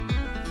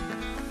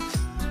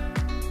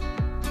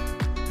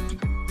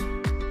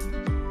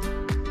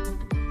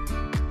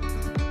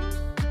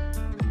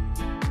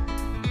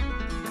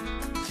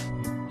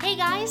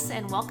guys,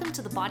 and welcome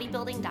to the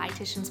Bodybuilding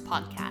Dietitians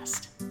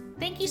Podcast.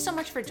 Thank you so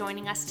much for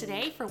joining us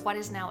today for what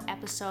is now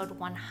episode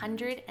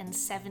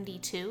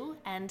 172.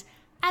 And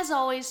as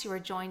always, you are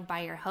joined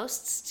by your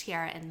hosts,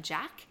 Tyarra and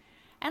Jack.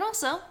 And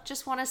also,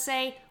 just want to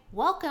say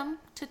welcome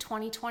to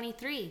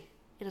 2023.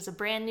 It is a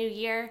brand new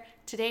year.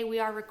 Today we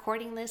are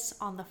recording this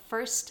on the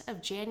 1st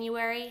of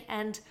January,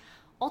 and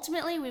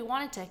ultimately we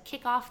wanted to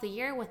kick off the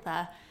year with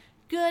a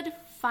good,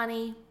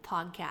 funny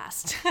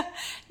podcast.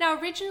 Now,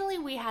 originally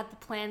we had the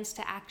plans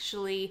to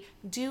actually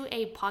do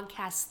a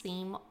podcast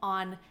theme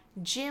on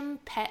gym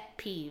pet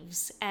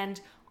peeves,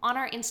 and on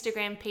our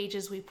Instagram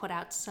pages we put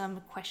out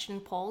some question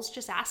polls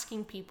just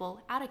asking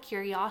people out of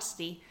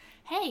curiosity,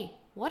 hey,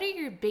 what are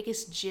your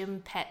biggest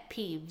gym pet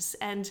peeves?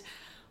 And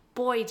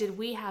boy, did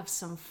we have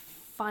some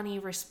funny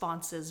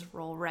responses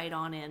roll right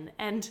on in.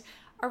 And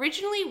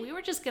originally we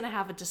were just going to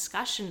have a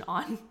discussion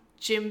on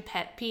gym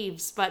pet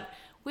peeves, but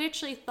we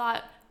actually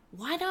thought,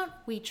 why don't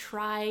we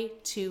try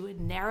to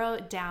narrow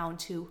it down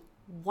to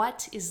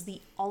what is the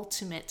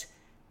ultimate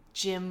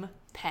gym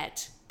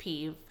pet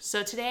peeve?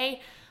 So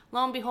today,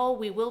 lo and behold,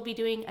 we will be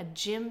doing a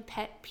gym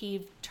pet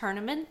peeve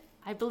tournament.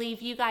 I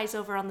believe you guys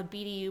over on the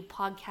BDU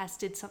podcast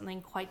did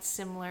something quite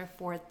similar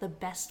for the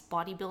best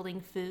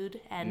bodybuilding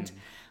food. And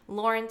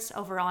Lawrence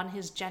over on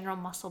his General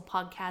Muscle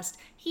podcast,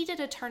 he did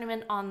a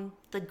tournament on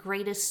the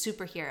greatest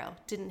superhero,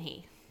 didn't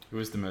he? Who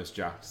is the most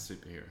jacked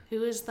superhero?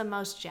 Who is the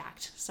most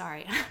jacked?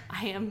 Sorry,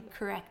 I am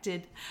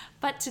corrected.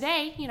 But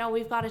today,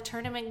 we've got a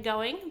tournament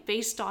going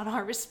based on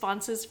our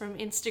responses from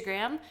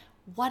Instagram.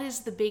 What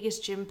is the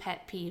biggest gym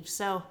pet peeve?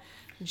 So,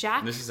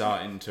 Jack... This is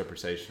our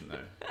interpretation,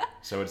 though.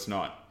 So it's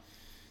not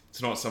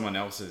someone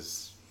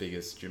else's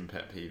biggest gym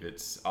pet peeve.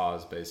 It's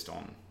ours based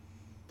on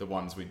the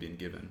ones we've been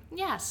given.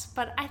 Yes,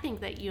 but I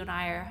think that you and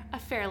I are a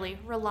fairly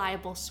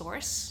reliable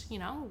source.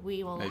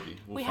 We will... Maybe.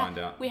 We'll find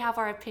out. We have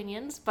our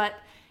opinions, but...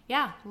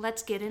 yeah,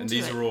 let's get into it. And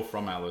these are all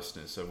from our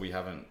listeners, so we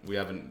haven't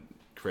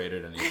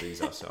created any of these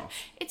ourselves.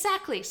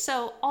 Exactly.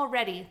 So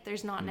already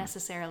there's not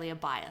necessarily a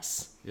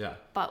bias. Yeah.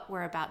 But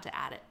we're about to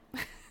add it.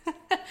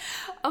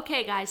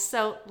 Okay, guys,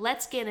 so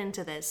let's get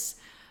into this.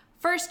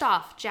 First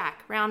off,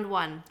 Jack, round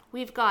one.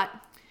 We've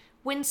got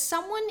when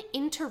someone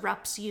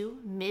interrupts you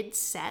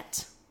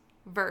mid-set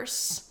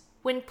versus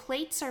when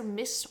plates are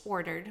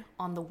misordered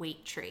on the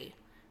weight tree.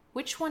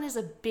 Which one is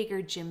a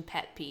bigger gym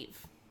pet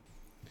peeve?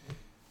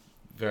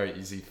 Very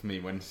easy for me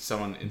when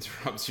someone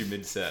interrupts you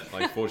mid-set.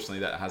 Fortunately,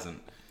 that hasn't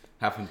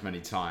happened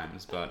many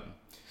times, but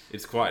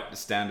it's quite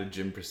standard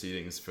gym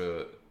proceedings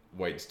for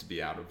weights to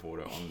be out of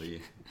order on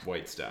the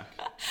weight stack.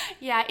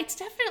 Yeah, it's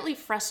definitely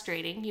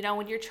frustrating,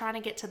 when you're trying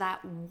to get to that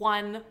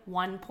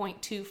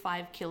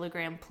 1.25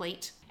 kilogram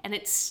plate and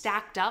it's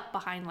stacked up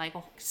behind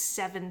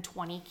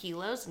 720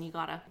 kilos and you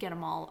gotta get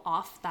them all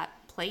off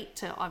that plate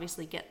to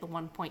obviously get the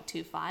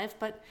 1.25,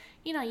 but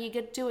you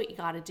do what you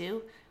gotta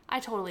do. I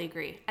totally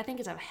agree. I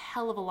think it's a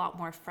hell of a lot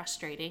more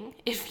frustrating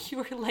if you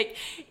were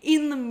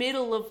in the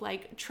middle of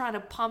trying to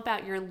pump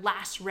out your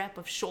last rep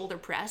of shoulder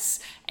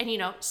press and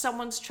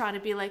someone's trying to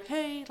be like,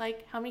 hey,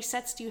 how many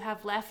sets do you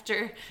have left?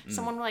 Or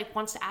someone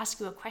wants to ask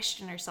you a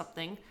question or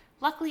something.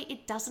 Luckily,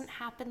 it doesn't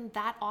happen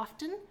that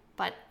often,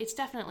 but it's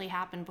definitely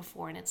happened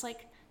before. And it's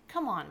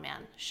come on,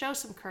 man, show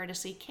some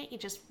courtesy. Can't you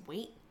just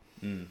wait?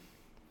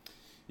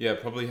 Yeah,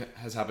 it probably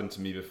has happened to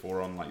me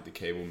before on the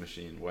cable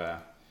machine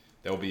where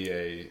there'll be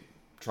a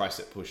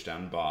tricep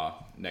pushdown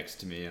bar next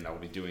to me and I'll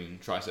be doing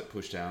tricep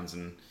pushdowns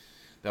and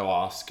they'll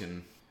ask,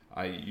 and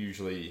I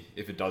usually,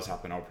 if it does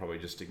happen, I'll probably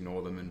just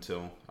ignore them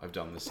until I've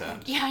done the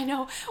set. Yeah, I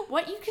know.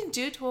 What you can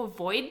do to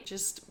avoid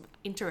just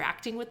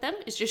interacting with them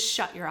is just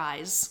shut your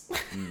eyes.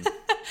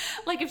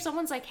 If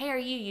someone's like, hey, are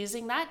you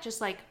using that?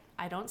 Just I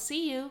don't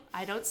see you.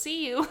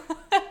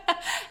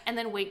 And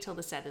then wait till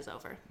the set is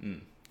over.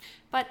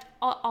 But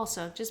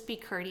also just be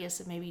courteous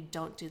and maybe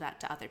don't do that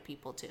to other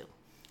people too.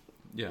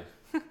 Yeah.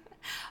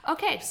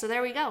 Okay, so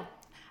there we go.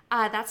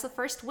 That's the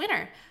first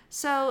winner.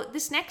 So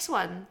this next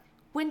one,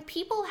 when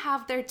people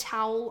have their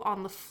towel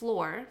on the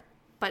floor,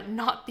 but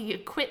not the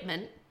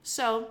equipment,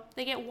 so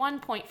they get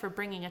 1 point for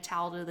bringing a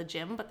towel to the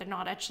gym, but they're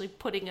not actually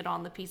putting it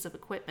on the piece of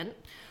equipment,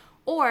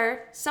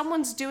 or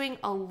someone's doing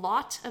a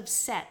lot of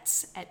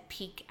sets at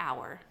peak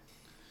hour.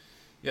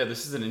 Yeah,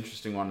 this is an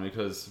interesting one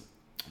because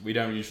we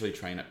don't usually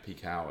train at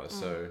peak hour,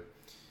 so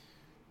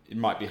it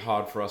might be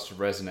hard for us to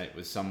resonate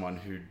with someone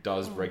who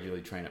does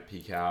regularly train at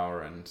peak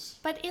hour.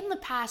 But in the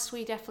past,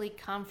 we definitely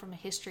come from a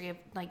history of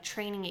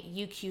training at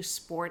UQ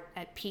Sport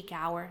at peak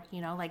hour,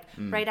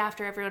 right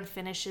after everyone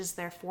finishes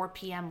their 4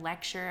 p.m.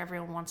 lecture,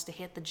 everyone wants to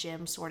hit the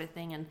gym sort of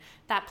thing. And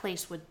that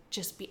place would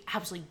just be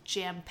absolutely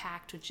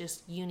jam-packed with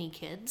just uni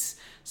kids.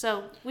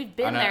 So we've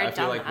been there, I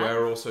feel done like that.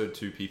 we're also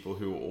two people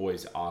who are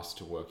always asked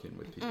to work in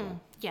with people.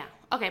 Yeah.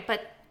 Okay,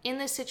 but in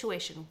this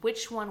situation,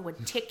 which one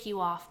would tick you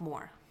off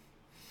more?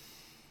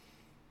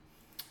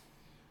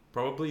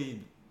 Probably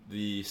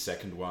the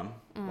second one.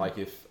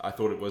 If I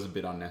thought it was a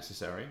bit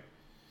unnecessary,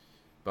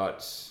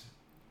 but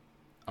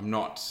I'm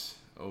not,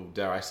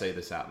 dare I say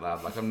this out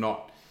loud, I'm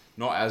not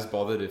as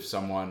bothered if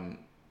someone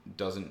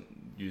doesn't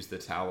use the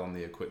towel on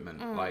the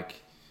equipment.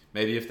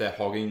 maybe if they're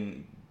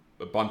hogging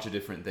a bunch of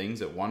different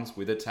things at once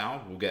with a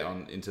towel, we'll get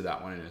on into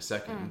that one in a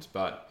second.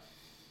 But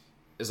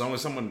as long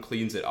as someone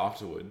cleans it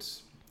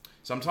afterwards,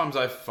 sometimes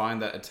I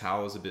find that a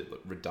towel is a bit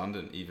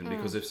redundant even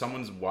because if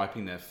someone's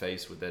wiping their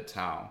face with their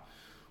towel,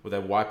 or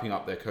they're wiping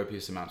up their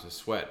copious amounts of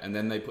sweat, and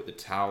then they put the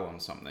towel on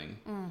something,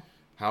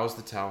 how is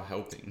the towel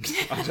helping?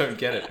 I don't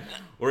get it.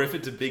 Or if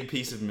it's a big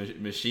piece of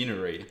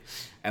machinery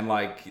and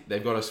like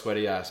they've got a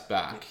sweaty ass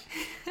back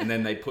and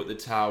then they put the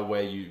towel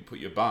where you put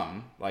your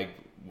bum, like,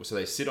 so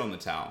they sit on the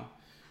towel,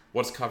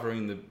 what's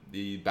covering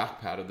the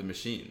back pad of the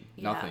machine?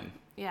 Yeah. Nothing.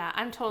 Yeah,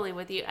 I'm totally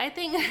with you. I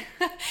think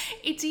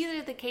it's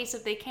either the case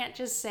of they can't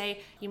just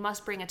say you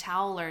must bring a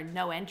towel or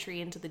no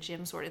entry into the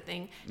gym sort of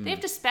thing. They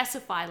have to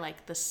specify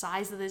like the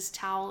size of this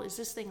towel. Is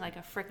this thing like a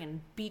freaking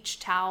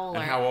beach towel?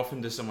 And how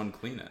often does someone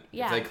clean it?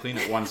 Yeah. If they clean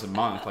it once a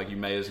month, like you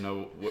may as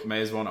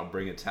well not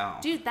bring a towel.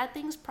 Dude, that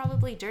thing's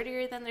probably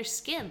dirtier than their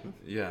skin.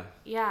 Yeah.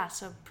 Yeah,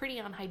 so pretty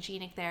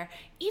unhygienic there.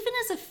 Even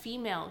as a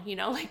female, you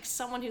know, like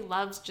someone who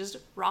loves just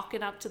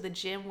rocking up to the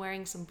gym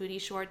wearing some booty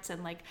shorts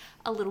and like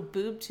a little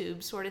boob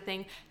tube sort of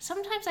thing.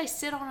 Sometimes I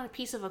sit on a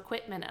piece of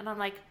equipment and I'm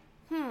like,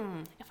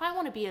 if I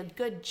want to be a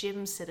good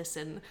gym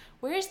citizen,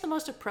 where is the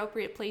most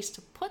appropriate place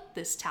to put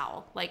this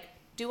towel? Like,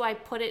 do I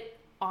put it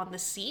on the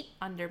seat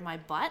under my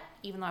butt,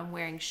 even though I'm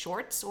wearing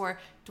shorts? Or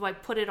do I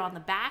put it on the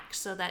back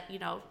so that, you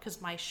know,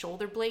 because my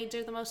shoulder blades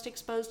are the most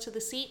exposed to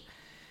the seat?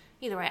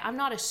 Either way, I'm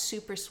not a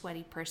super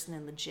sweaty person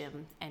in the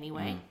gym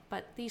anyway,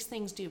 but these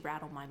things do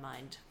rattle my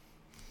mind.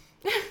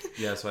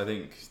 Yeah, so I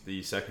think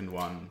the second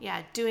one...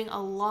 Yeah, doing a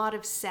lot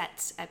of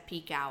sets at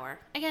peak hour.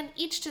 Again,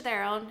 each to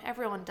their own.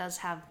 Everyone does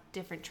have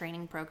different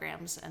training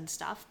programs and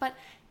stuff, but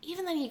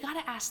even then you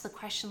gotta ask the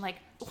question, like,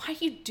 why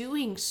are you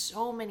doing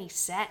so many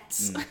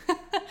sets?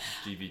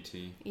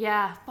 GVT.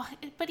 Yeah,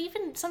 but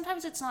even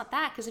sometimes it's not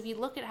that, because if you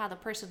look at how the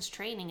person's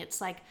training,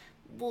 it's like,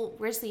 well,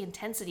 where's the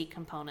intensity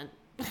component?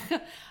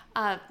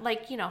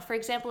 Like, you know, for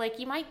example, like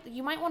you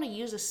might want to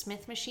use a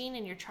Smith machine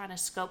and you're trying to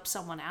scope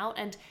someone out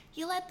and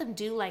you let them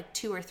do like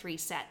 2 or 3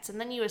 sets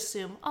and then you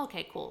assume,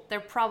 okay, cool, they're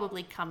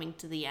probably coming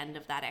to the end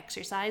of that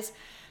exercise.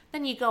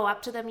 Then you go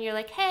up to them and you're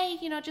like, hey,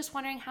 you know, just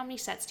wondering how many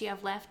sets do you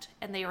have left?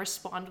 And they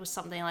respond with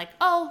something like,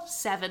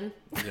 7.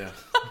 Yeah.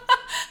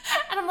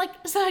 And I'm like,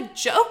 is that a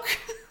joke?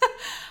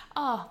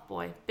 Oh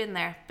boy, been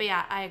there. But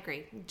yeah, I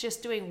agree.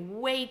 Just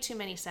doing way too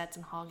many sets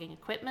and hogging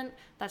equipment,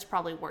 that's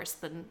probably worse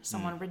than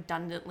someone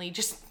redundantly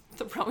just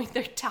throwing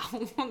their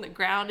towel on the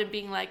ground and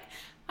being like,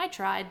 I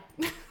tried.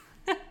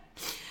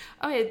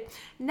 Okay,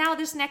 now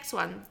this next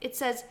one. It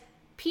says,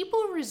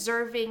 people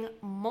reserving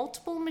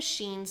multiple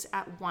machines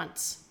at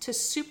once to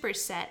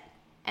superset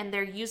and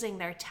they're using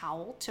their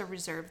towel to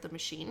reserve the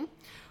machine.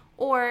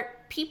 Or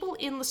people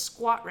in the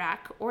squat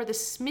rack or the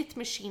Smith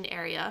machine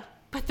area,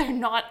 but they're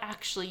not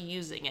actually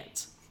using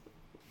it.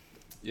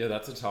 Yeah,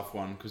 that's a tough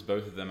one because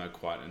both of them are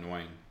quite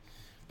annoying.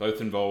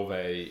 Both involve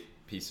a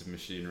piece of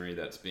machinery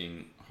that's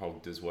being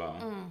hogged as well.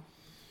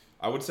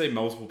 I would say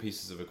multiple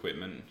pieces of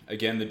equipment.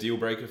 Again, the deal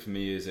breaker for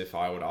me is if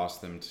I would ask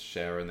them to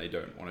share and they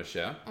don't want to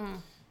share.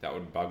 That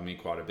would bug me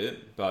quite a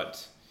bit.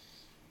 But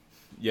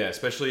yeah,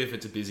 especially if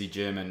it's a busy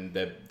gym and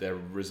they're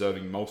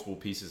reserving multiple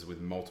pieces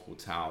with multiple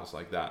towels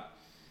like that,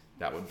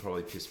 that would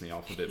probably piss me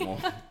off a bit more.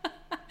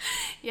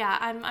 Yeah,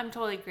 I'm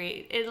totally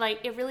agree.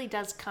 It really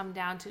does come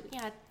down to,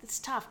 yeah, it's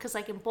tough because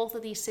like in both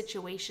of these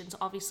situations,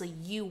 obviously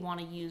you want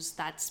to use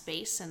that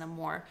space in a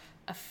more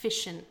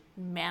efficient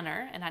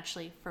manner and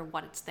actually for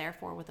what it's there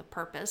for with a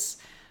purpose.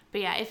 But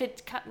yeah, if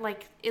it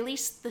like at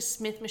least the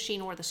Smith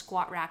machine or the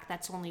squat rack,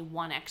 that's only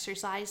one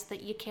exercise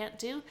that you can't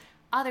do.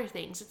 Other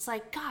things, it's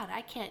like, God,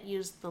 I can't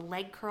use the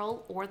leg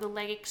curl or the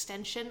leg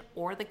extension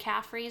or the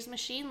calf raise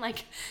machine.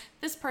 Like,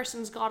 this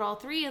person's got all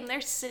 3 and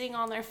they're sitting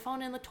on their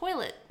phone in the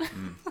toilet.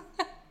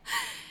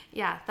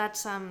 Yeah,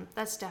 that's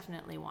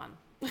definitely one.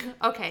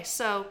 Okay,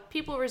 so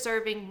people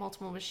reserving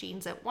multiple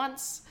machines at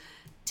once,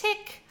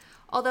 tick.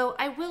 Although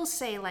I will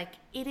say, like,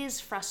 it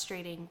is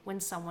frustrating when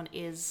someone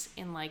is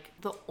in, like,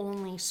 the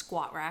only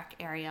squat rack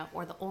area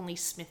or the only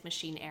Smith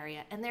machine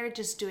area, and they're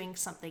just doing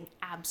something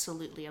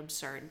absolutely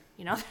absurd,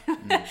 you know?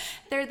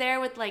 They're there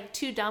with, like,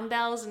 2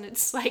 dumbbells, and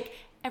it's like,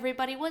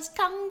 everybody was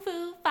kung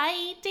fu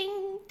fighting, ding,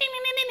 ding,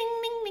 ding,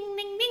 ding, ding, ding,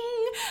 ding,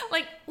 ding.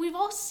 Like, we've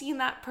all seen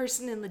that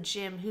person in the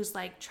gym who's,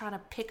 like, trying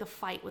to pick a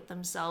fight with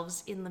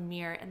themselves in the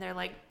mirror, and they're,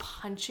 like,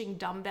 punching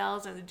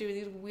dumbbells, and they're doing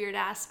these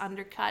weird-ass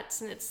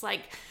undercuts, and it's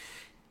like,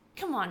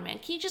 come on, man,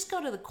 can you just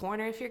go to the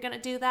corner if you're gonna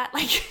do that?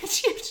 Like,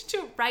 you have to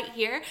do it right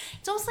here.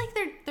 It's almost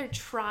like they're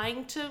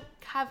trying to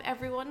have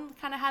everyone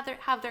kind of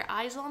have their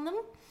eyes on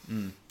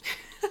them.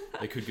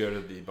 They could go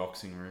to the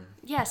boxing room.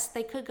 Yes,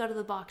 they could go to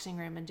the boxing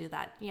room and do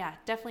that. Yeah,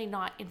 definitely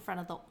not in front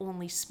of the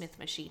only Smith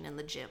machine in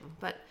the gym.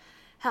 But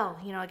hell,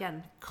 you know,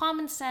 again,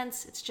 common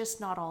sense, it's just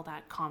not all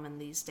that common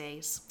these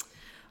days.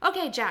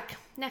 Okay, Jack,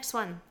 next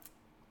one.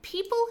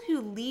 People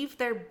who leave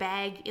their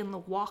bag in the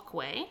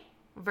walkway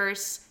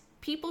versus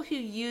people who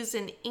use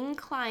an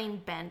incline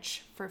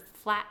bench for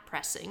flat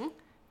pressing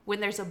when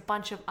there's a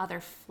bunch of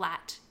other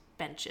flat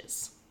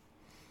benches.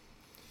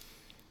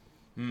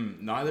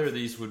 Neither of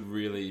these would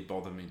really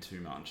bother me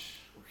too much.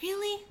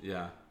 Really?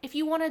 Yeah. If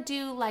you want to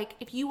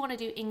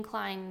do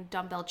incline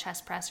dumbbell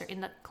chest press or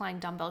incline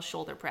dumbbell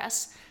shoulder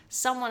press,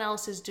 someone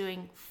else is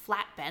doing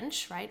flat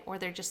bench, right? Or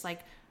they're just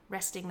like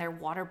resting their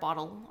water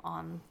bottle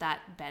on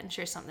that bench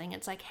or something.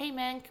 It's like, hey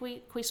man, can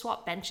we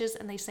swap benches?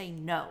 And they say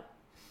no.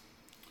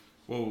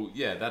 Well,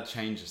 yeah, that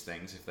changes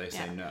things if they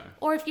say no.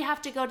 Or if you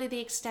have to go to the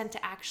extent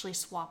to actually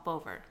swap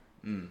over.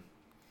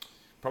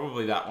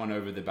 Probably that one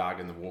over the bag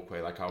in the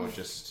walkway. Like I would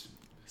just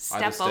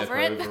step over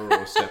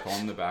or step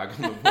on the bag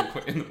on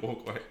the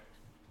walkway.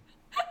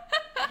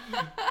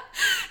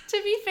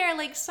 To be fair,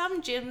 like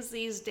some gyms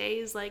these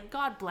days, like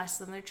God bless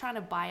them, they're trying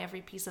to buy every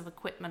piece of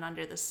equipment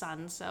under the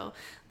sun. So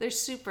they're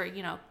super,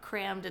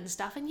 crammed and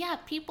stuff. And yeah,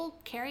 people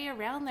carry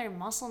around their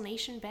Muscle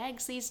Nation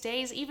bags these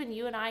days. Even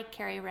you and I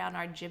carry around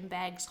our gym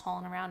bags,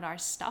 hauling around our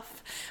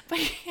stuff. But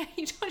yeah,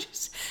 you don't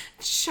just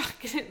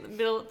chuck it in the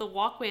middle of the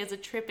walkway as a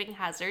tripping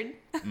hazard.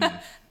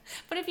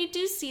 But if you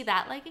do see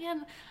that, like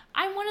again,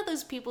 I'm one of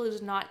those people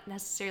who's not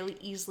necessarily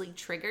easily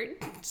triggered.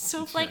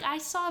 So if like I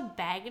saw a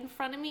bag in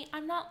front of me,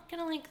 I'm not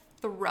gonna like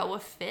throw a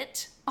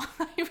fit.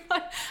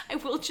 I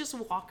will just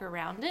walk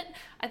around it.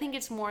 I think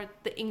it's more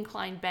the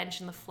incline bench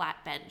and the flat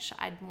bench.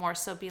 I'd more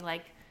so be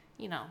like,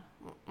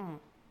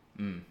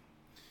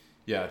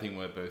 Yeah, I think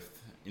we're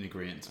both in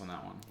agreement on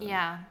that one.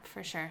 Yeah,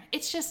 for sure.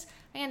 It's just,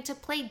 again, to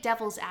play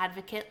devil's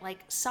advocate,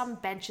 like some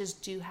benches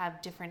do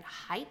have different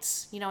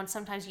heights, and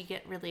sometimes you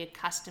get really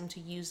accustomed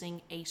to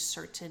using a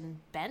certain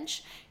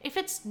bench. If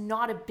it's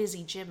not a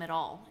busy gym at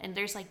all, and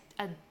there's like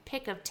a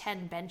pick of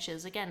 10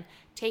 benches, again,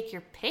 take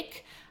your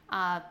pick.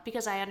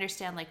 Because I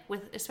understand, like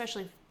with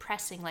especially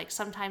pressing, like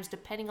sometimes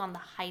depending on the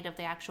height of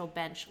the actual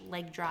bench,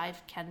 leg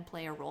drive can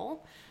play a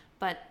role.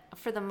 But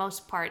for the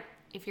most part,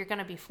 if you're going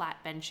to be flat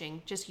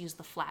benching, just use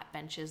the flat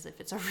benches if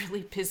it's a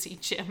really busy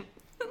gym.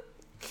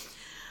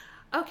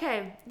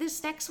 Okay,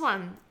 this next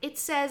one, it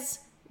says,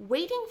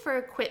 waiting for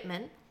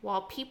equipment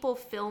while people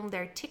film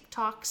their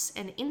TikToks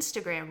and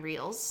Instagram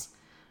reels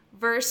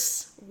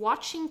versus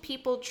watching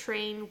people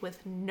train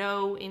with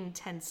no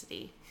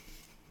intensity.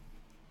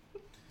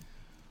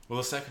 Well,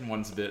 the second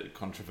one's a bit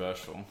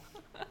controversial.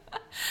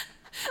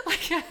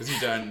 Because you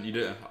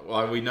don't.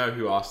 Well, we know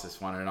who asked this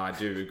one, and I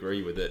do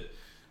agree with it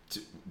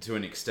to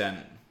an extent.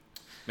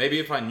 Maybe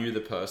if I knew the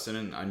person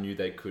and I knew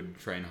they could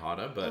train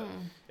harder, but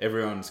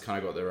everyone's kind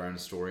of got their own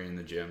story in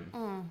the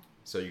gym.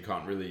 So you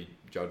can't really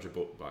judge a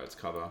book by its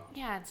cover.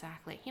 Yeah,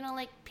 exactly.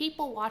 Like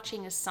people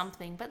watching is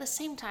something, but at the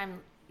same time,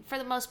 for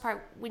the most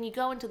part, when you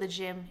go into the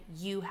gym,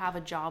 you have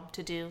a job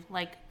to do.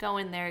 Like go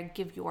in there,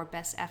 give your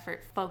best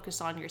effort,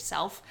 focus on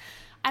yourself.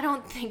 I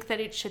don't think that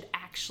it should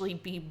actually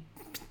be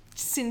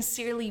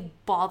sincerely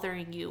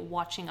bothering you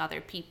watching other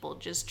people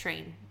just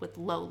train with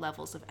low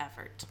levels of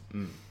effort.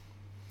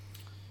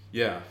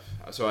 Yeah,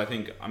 so I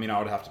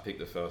would have to pick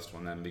the first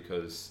one then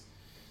because,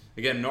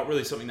 again, not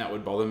really something that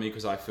would bother me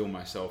because I film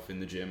myself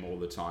in the gym all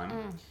the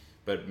time.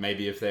 But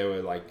maybe if they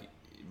were like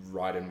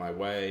right in my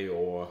way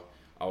or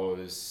I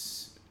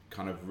was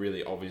kind of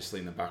really obviously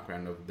in the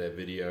background of their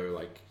video,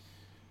 like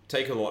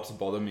take a lot to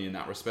bother me in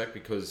that respect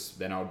because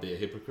then I would be a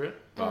hypocrite.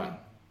 But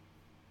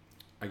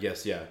I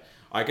guess, yeah,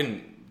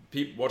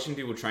 watching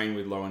people train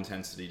with low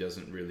intensity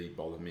doesn't really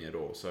bother me at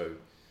all. So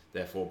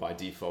therefore, by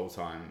default,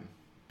 I'm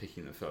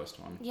picking the first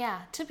one. Yeah,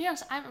 to be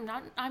honest, I'm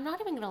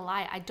not even gonna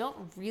lie. I don't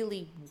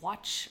really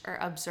watch or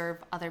observe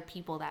other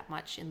people that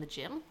much in the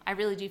gym. I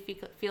really do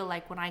feel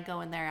like when I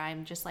go in there,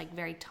 I'm just like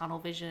very tunnel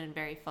vision and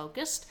very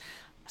focused.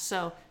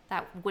 So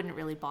that wouldn't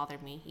really bother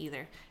me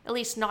either. At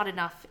least not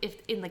enough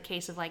if in the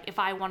case of like if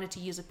I wanted to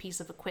use a piece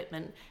of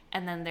equipment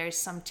and then there's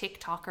some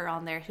TikToker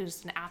on there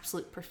who's an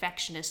absolute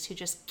perfectionist who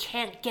just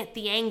can't get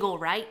the angle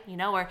right,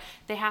 or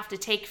they have to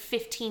take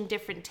 15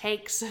 different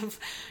takes of...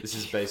 This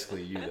is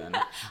basically you then.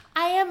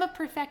 I am a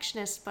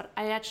perfectionist, but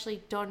I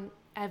actually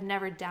I've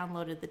never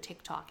downloaded the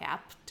TikTok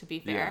app, to be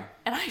fair.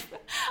 Yeah.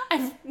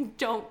 And I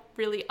don't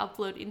really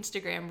upload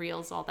Instagram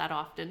reels all that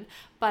often.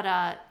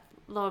 But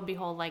lo and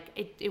behold, like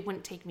it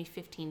wouldn't take me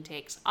 15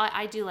 takes.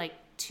 I do like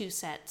 2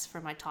 sets for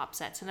my top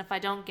sets. And if I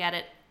don't get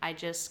it, I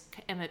just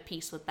am at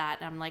peace with that.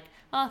 And I'm like,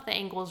 oh, the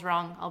angle's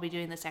wrong. I'll be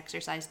doing this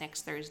exercise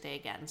next Thursday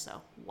again.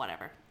 So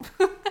whatever.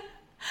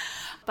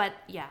 But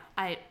yeah,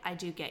 I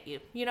do get you.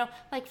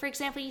 Like for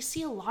example, you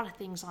see a lot of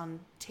things on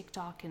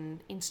TikTok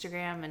and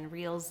Instagram and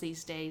Reels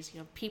these days.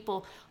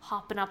 People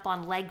hopping up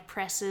on leg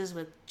presses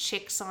with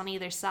chicks on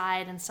either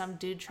side and some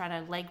dude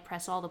trying to leg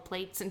press all the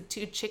plates and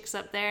 2 chicks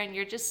up there and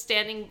you're just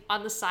standing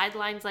on the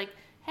sidelines like,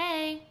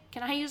 hey,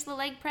 can I use the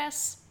leg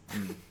press?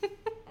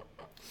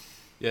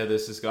 Yeah,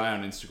 there's this guy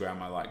on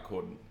Instagram I like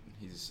called,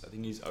 I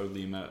think he's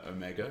Olima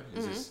Omega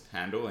is his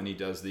handle, and he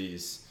does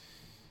these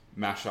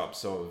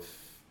mashups of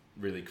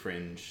really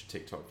cringe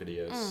TikTok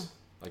videos,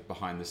 like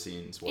behind the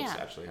scenes, what's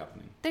actually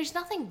happening. There's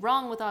nothing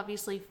wrong with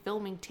obviously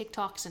filming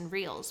TikToks and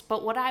Reels,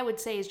 but what I would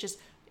say is just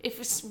if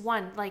it's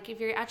one, like if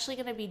you're actually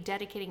going to be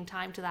dedicating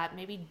time to that,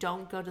 maybe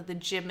don't go to the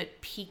gym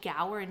at peak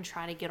hour and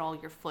try to get all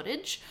your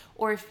footage.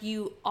 Or if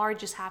you are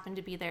just happen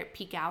to be there at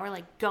peak hour,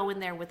 like go in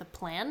there with a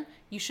plan.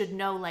 You should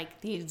know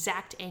like the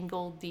exact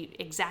angle, the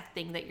exact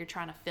thing that you're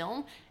trying to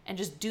film, and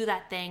just do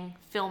that thing,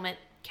 film it,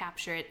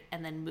 capture it,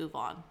 and then move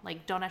on.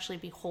 Like don't actually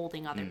be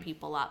holding other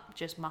people up,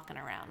 just mucking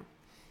around.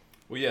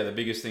 Well, yeah, the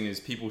biggest thing is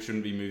people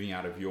shouldn't be moving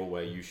out of your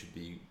way. You should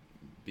be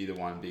the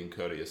one being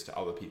courteous to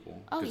other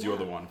people because you're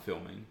the one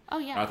filming. Oh,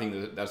 yeah. And I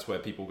think that's where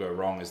people go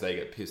wrong, is they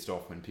get pissed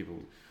off when people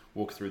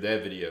walk through their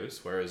videos,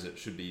 whereas it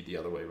should be the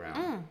other way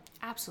around.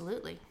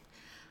 Absolutely.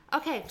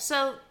 Okay,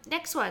 so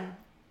next one.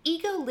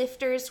 Ego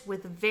lifters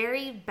with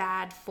very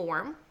bad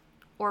form,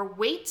 or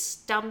weights,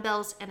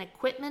 dumbbells, and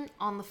equipment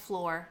on the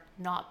floor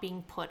not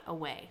being put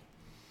away.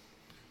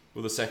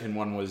 Well, the second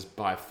one was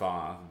by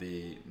far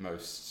the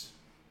most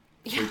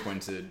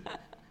frequented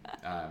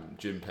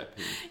gym pet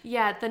peeve.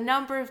 Yeah, the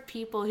number of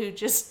people who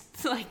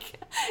just like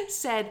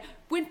said,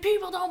 when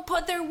people don't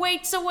put their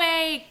weights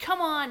away,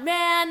 come on,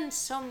 man.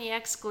 So many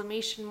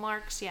exclamation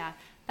marks. Yeah,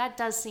 that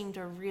does seem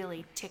to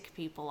really tick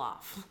people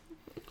off.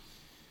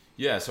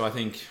 Yeah, so I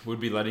think we'd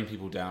be letting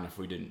people down if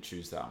we didn't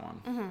choose that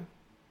one.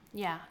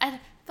 Yeah,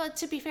 but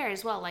to be fair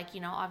as well, like, you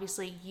know,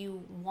 obviously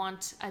you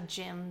want a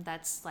gym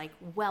that's like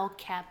well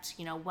kept,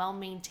 you know, well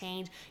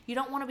maintained. You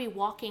don't want to be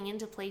walking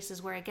into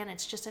places where, again,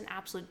 it's just an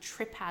absolute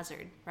trip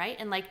hazard, right?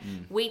 And like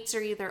weights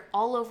are either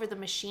all over the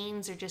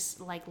machines or just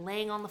like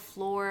laying on the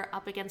floor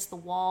up against the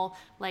wall.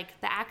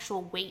 Like the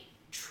actual weight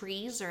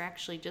trees are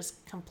actually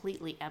just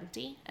completely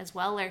empty as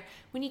well. Or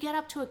when you get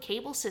up to a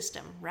cable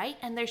system, right?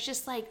 And there's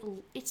just like,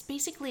 it's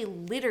basically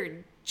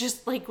littered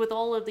just like with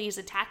all of these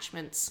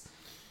attachments.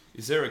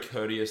 Is there a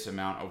courteous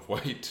amount of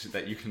weight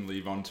that you can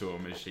leave onto a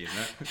machine?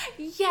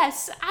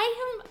 Yes,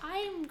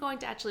 I am going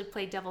to actually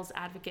play devil's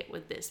advocate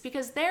with this,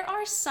 because there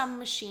are some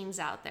machines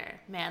out there,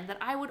 man, that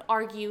I would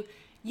argue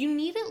you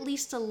need at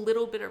least a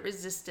little bit of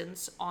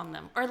resistance on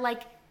them. Or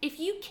like, if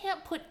you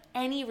can't put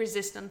any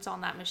resistance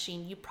on that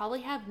machine, you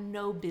probably have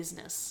no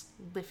business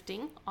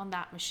lifting on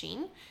that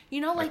machine. You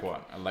know, like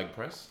what? A leg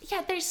press?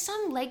 Yeah, there's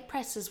some leg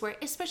presses where,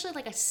 especially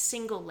like a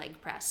single leg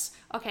press,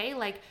 okay?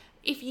 Like,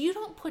 if you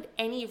don't put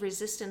any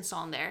resistance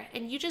on there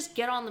and you just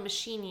get on the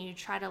machine and you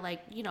try to,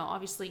 like, you know,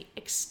 obviously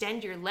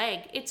extend your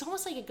leg, it's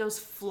almost like it goes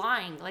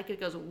flying, like it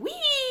goes whee!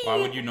 Why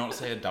would you not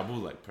say a double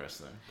leg press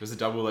though? Because the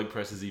double leg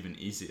press is even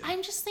easier.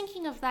 I'm just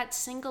thinking of that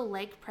single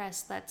leg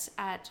press that's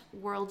at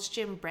World's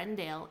Gym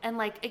Brendale. And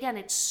like, again,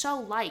 it's so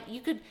light.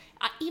 You could,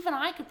 even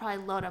I could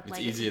probably load up it's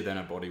like... It's easier than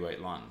a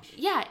bodyweight lunge.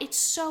 Yeah, it's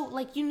so,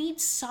 like, you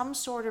need some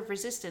sort of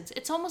resistance.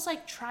 It's almost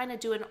like trying to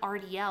do an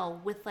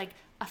RDL with like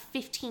a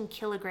 15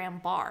 kilogram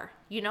bar,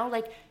 you know,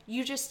 like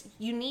you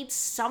need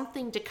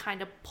something to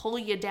kind of pull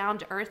you down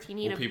to earth. You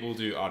need people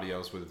do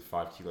RDLs with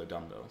 5 kilo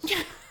dumbbells.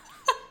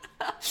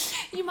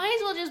 You might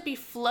as well just be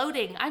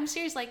floating. I'm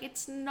serious. Like,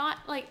 it's not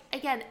like,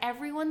 again,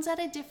 everyone's at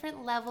a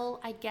different level.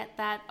 I get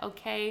that.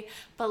 Okay.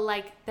 But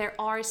like, there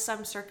are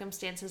some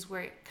circumstances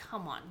where,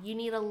 come on, you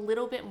need a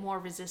little bit more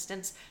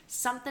resistance,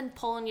 something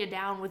pulling you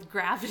down with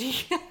gravity.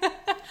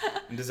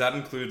 And does that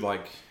include,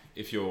 like,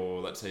 if you're,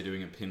 let's say,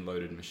 doing a pin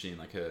loaded machine,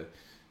 like a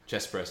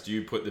chest press, do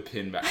you put the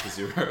pin back to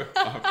 0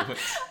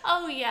 afterwards?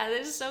 Oh yeah,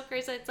 this is so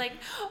crazy. It's like,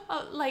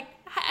 oh, like,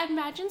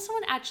 imagine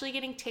someone actually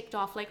getting ticked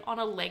off like on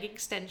a leg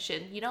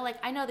extension. You know, like,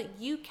 I know that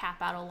you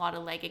cap out a lot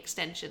of leg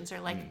extensions or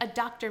like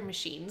adductor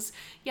machines.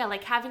 Yeah,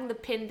 like having the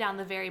pin down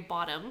the very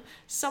bottom.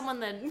 Someone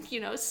then,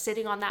 you know,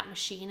 sitting on that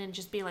machine and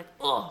just be like,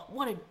 oh,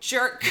 what a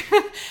jerk.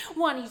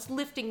 One, he's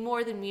lifting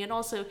more than me, and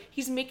also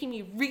he's making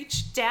me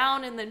reach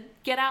down and then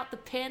get out the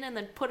pin and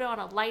then put it on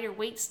a lighter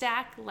weight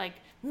stack. Like,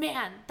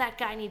 man, that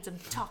guy needs a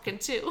talking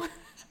to.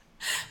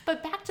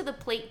 But back to the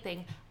plate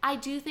thing, I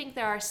do think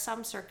there are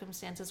some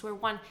circumstances where,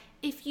 one,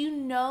 if you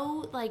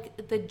know,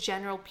 like, the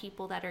general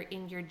people that are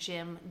in your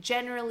gym,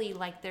 generally,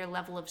 like, their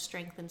level of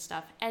strength and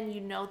stuff, and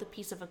you know the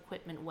piece of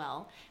equipment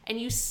well, and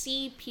you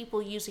see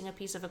people using a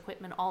piece of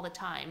equipment all the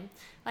time,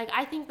 like,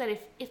 I think that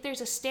if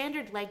there's a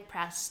standard leg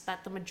press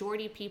that the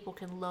majority of people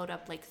can load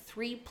up, like,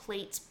 3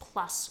 plates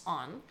plus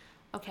on,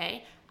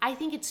 okay, I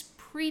think it's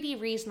pretty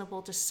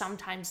reasonable to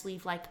sometimes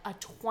leave, like, a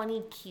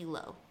 20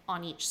 kilo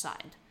on each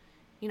side.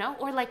 You know,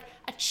 or like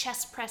a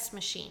chest press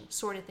machine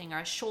sort of thing, or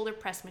a shoulder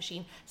press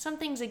machine. Some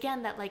things,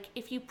 again, that like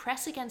if you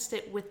press against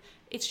it with,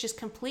 it's just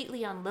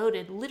completely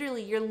unloaded,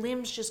 literally your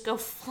limbs just go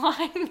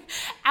flying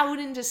out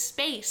into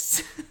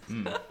space.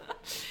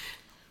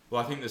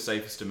 Well, I think the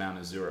safest amount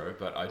is 0,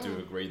 but I do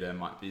agree there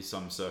might be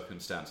some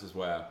circumstances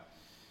where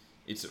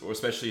it's, or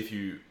especially if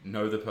you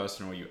know the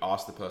person or you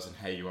ask the person,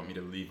 hey, you want me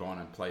to leave on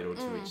a plate or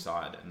 2 each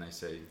side, and they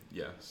say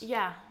yes.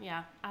 Yeah,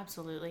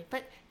 absolutely.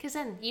 But because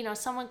then, you know,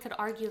 someone could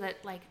argue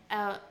that like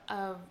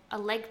a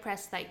leg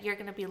press that you're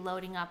going to be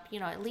loading up,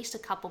 you know, at least a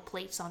couple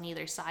plates on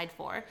either side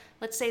for,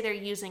 let's say they're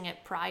using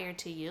it prior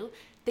to you,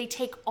 they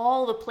take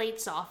all the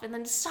plates off, and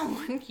then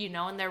someone, you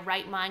know, in their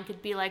right mind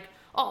could be like,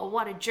 oh,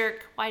 what a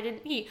jerk. Why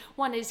didn't he?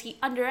 One, is he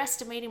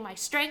underestimating my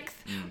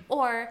strength?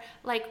 Or,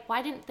 like,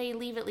 why didn't they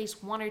leave at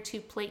least 1 or 2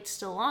 plates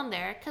still on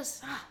there?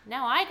 Because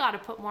now I got to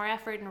put more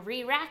effort and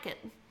re-rack it.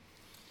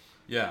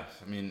 Yeah,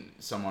 I mean,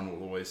 someone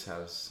will always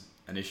have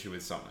an issue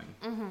with something.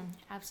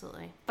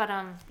 Absolutely. But,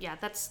 yeah,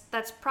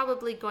 that's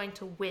probably going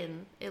to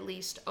win, at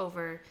least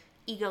over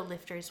ego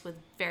lifters with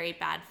very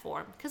bad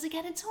form. Because,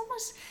 again, it's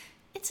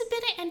a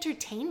bit of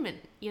entertainment,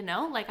 you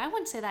know? Like, I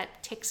wouldn't say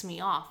that ticks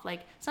me off.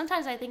 Like,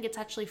 sometimes I think it's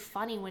actually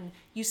funny when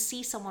you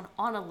see someone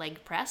on a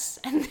leg press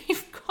and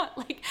they've got,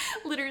 like,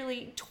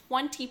 literally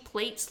 20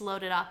 plates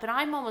loaded up. And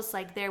I'm almost,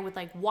 like, there with,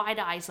 like, wide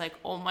eyes, like,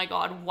 oh my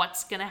God,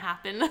 what's gonna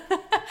happen?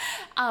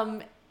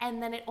 And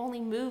then it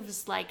only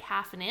moves, like,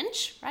 half an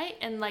inch, right?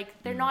 And,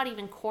 like, they're not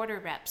even quarter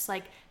reps.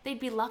 Like, they'd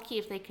be lucky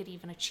if they could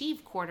even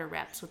achieve quarter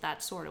reps with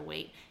that sort of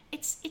weight.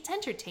 It's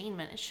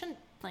entertainment. It shouldn't,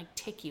 like,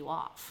 tick you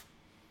off.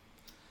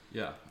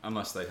 Yeah,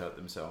 unless they hurt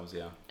themselves,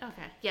 yeah.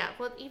 Okay, yeah,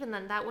 well, even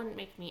then, that wouldn't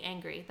make me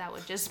angry. That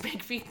would just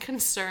make me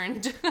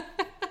concerned.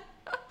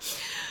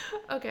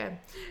 Okay,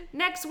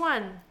 next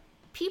one.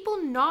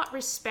 People not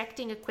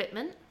respecting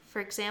equipment,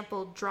 for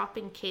example,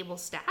 dropping cable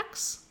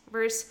stacks,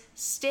 versus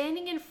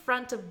standing in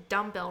front of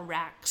dumbbell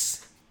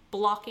racks,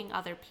 blocking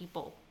other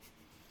people.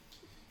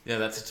 Yeah,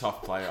 that's a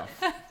tough playoff.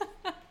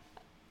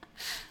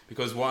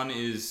 Because one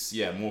is,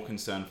 more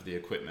concerned for the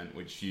equipment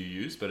which you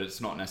use, but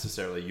it's not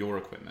necessarily your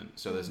equipment,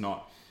 so there's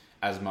not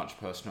as much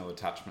personal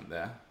attachment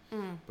there.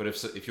 But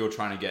if you're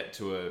trying to get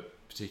to a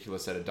particular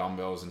set of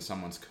dumbbells and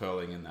someone's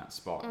curling in that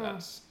spot,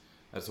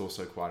 that's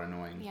also quite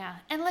annoying. Yeah,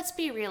 and let's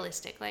be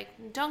realistic.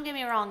 Like, don't get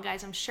me wrong,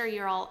 guys. I'm sure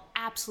you're all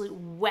absolute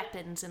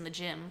weapons in the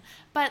gym.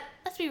 But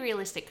let's be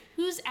realistic.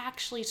 Who's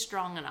actually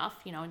strong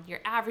enough, you know, in your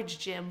average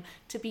gym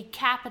to be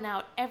capping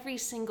out every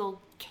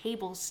single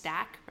cable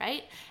stack,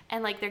 right?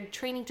 And, like, they're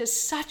training to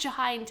such a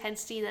high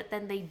intensity that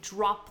then they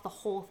drop the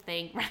whole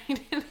thing,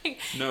 right? Like,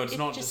 no, it's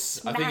not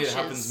just... I think it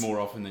happens more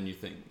often than you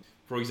think.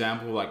 For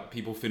example, like,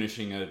 people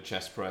finishing a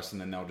chest press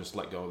and then they'll just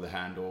let go of the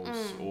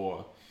handles,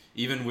 or...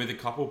 Even with a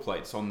couple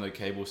plates on the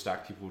cable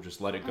stack, people just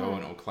let it go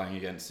and it'll clang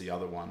against the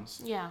other ones.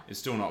 Yeah. It's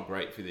still not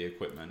great for the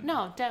equipment.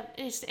 No,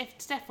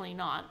 it's definitely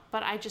not.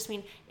 But I just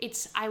mean,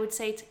 I would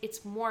say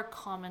it's more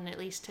common, at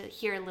least, to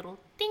hear a little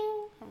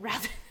ding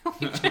rather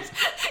than just...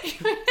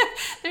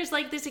 There's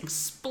like this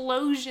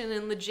explosion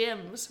in the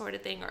gym sort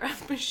of thing, or a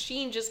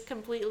machine just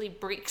completely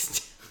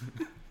breaks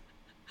down.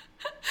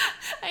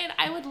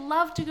 I would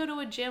love to go to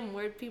a gym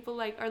where people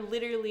like are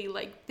literally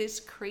like this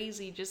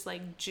crazy, just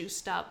like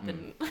juiced up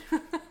and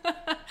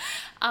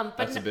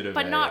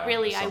but not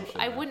really.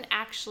 I wouldn't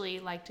actually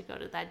like to go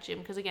to that gym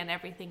because again,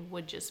 everything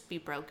would just be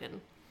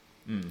broken.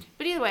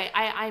 But either way,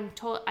 I'm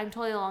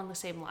totally along the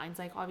same lines.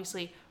 Like,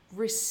 obviously,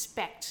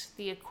 respect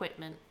the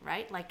equipment,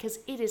 right? Like, because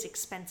it is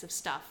expensive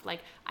stuff.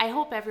 Like, I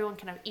hope everyone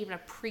can even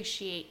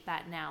appreciate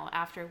that now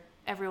after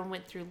everyone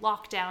went through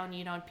lockdown,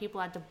 you know, and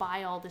people had to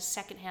buy all this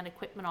secondhand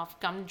equipment off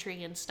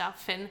Gumtree and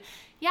stuff. And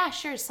yeah,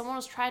 sure, someone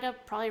was trying to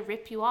probably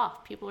rip you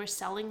off. People were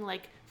selling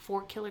like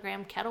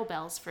 4-kilogram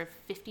kettlebells for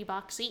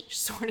 $50 each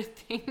sort of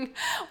thing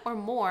or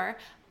more.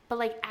 But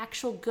like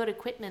actual good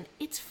equipment,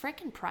 it's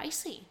freaking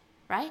pricey,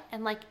 right?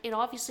 And like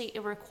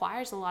it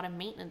requires a lot of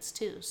maintenance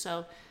too.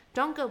 So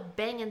don't go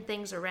banging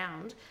things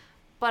around.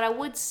 But I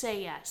would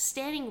say, yeah,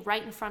 standing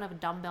right in front of a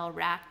dumbbell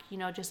rack, you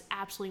know, just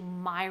absolutely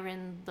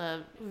miring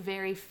the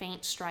very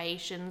faint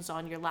striations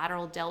on your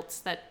lateral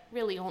delts that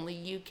really only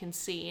you can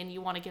see. And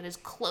you want to get as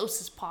close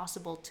as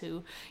possible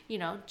to, you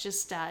know,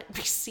 just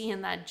be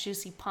seeing that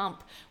juicy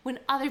pump when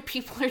other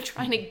people are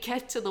trying to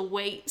get to the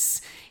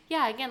weights.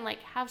 Yeah, again,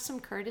 like, have some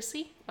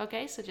courtesy,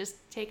 okay? So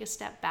just take a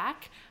step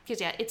back.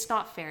 Because, yeah, it's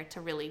not fair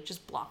to really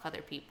just block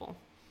other people.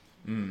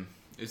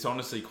 It's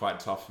honestly quite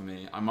tough for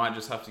me. I might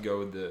just have to go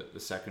with the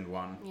second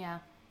one. Yeah.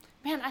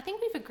 Man, I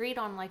think we've agreed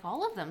on like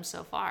all of them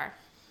so far.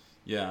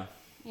 Yeah.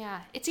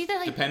 Yeah. It's either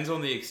like... Depends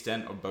on the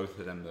extent of both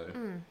of them though.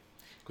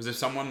 Because if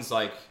someone's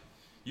like,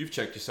 you've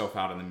checked yourself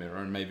out in the mirror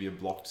and maybe you've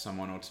blocked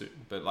someone or two,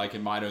 but like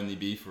it might only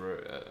be for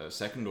a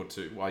second or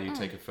two while you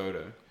take a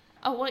photo.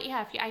 Oh, well,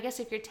 yeah, I guess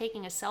if you're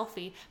taking a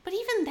selfie. But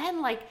even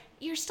then, like,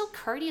 you're still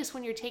courteous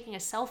when you're taking a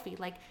selfie.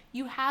 Like,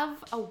 you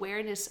have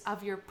awareness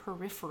of your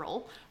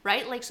peripheral,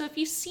 right? Like, so if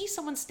you see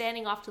someone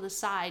standing off to the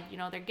side, you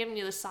know, they're giving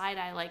you the side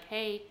eye, like,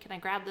 hey, can I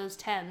grab those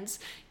 10s?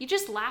 You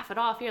just laugh it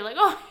off. You're like,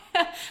 oh,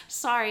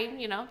 sorry,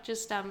 you know,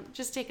 just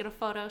taking a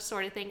photo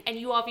sort of thing. And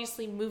you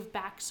obviously move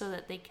back so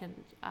that they can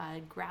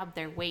grab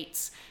their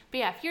weights. But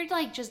yeah, if you're,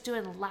 like, just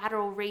doing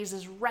lateral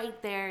raises right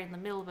there in the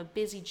middle of a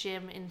busy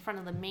gym in front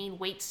of the main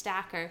weight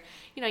stacker,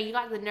 you know, you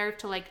got the nerve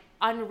to, like,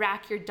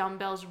 unrack your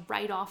dumbbells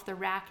right off the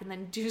rack and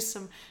then do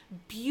some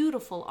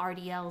beautiful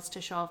RDLs to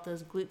show off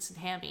those glutes and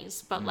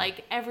hammies. But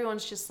like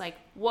everyone's just like,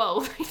 whoa,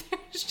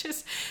 there's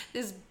just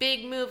this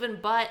big moving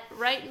butt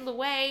right in the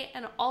way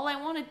and all I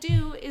want to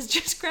do is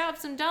just grab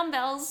some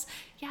dumbbells.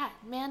 Yeah,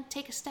 man,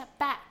 take a step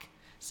back.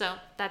 So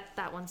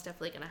that one's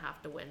definitely gonna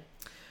have to win.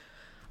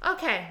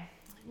 Okay,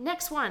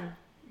 next one.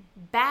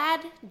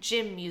 Bad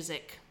gym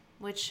music.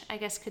 which I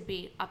guess could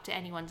be up to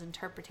anyone's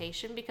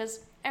interpretation because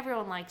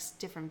everyone likes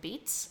different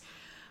beats.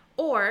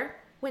 Or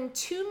when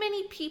too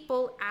many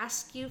people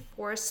ask you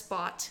for a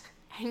spot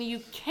and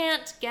you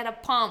can't get a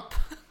pump.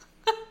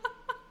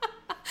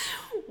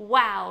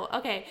 Wow.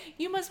 Okay.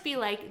 You must be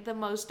like the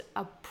most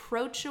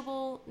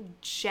approachable,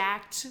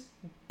 jacked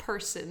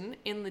person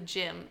in the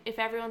gym. If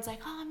everyone's like,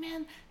 oh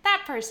man,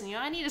 that person,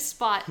 I need a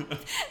spot.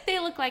 They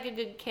look like a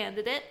good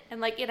candidate. And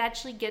like, it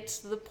actually gets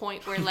to the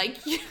point where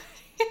like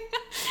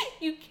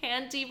you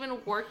can't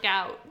even work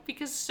out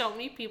because so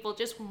many people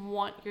just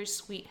want your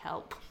sweet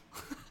help.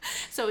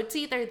 So it's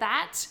either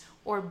that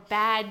or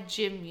bad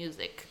gym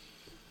music.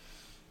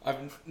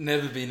 I've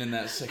never been in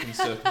that second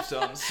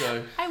circumstance,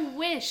 so... I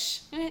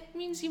wish. It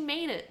means you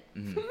made it.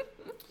 Mm-hmm.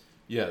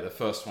 Yeah, the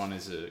first one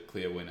is a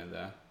clear winner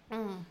there.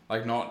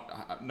 Like,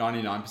 not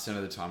 99%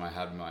 of the time I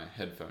have my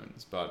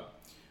headphones,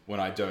 but when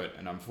I don't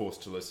and I'm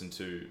forced to listen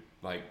to,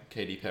 like,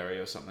 Katy Perry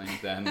or something,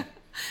 then...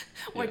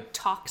 Or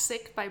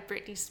Toxic by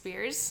Britney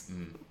Spears.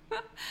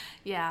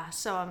 Yeah,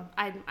 so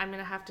I'm going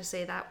to have to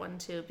say that one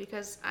too,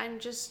 because I'm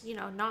just,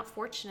 not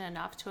fortunate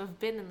enough to have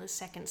been in the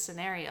second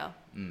scenario.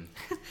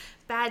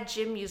 Bad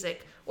gym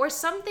music. Or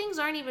some things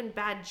aren't even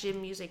bad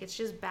gym music, it's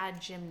just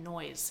bad gym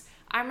noise.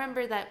 I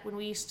remember that when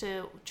we used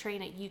to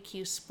train at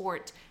UQ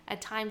Sport,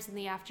 at times in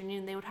the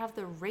afternoon, they would have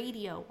the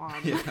radio on.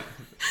 Yeah.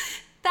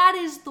 That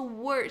is the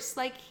worst.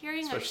 Like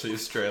hearing especially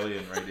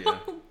Australian radio.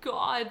 Oh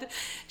God.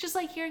 Just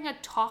like hearing a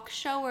talk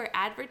show or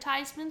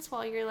advertisements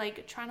while you're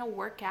like trying to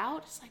work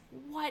out. It's like,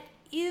 what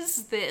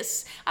is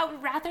this? I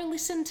would rather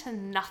listen to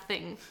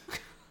nothing.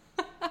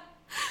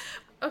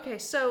 Okay,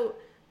 so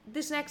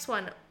this next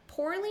one,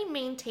 poorly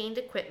maintained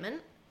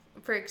equipment.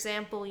 For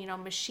example,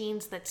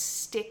 machines that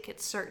stick at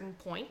certain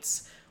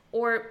points,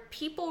 or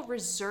people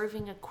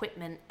reserving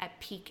equipment at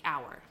peak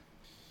hour.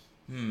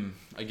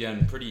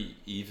 Again, pretty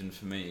even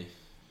for me.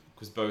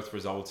 Because both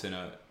result in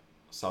a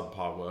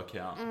subpar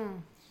workout.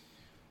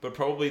 But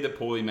probably the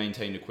poorly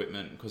maintained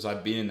equipment, because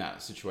I've been in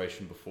that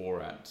situation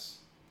before at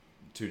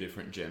 2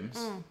 different gyms.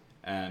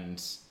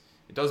 And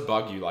it does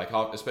bug you, like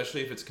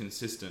especially if it's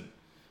consistent.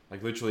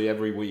 Like literally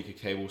every week a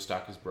cable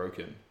stack is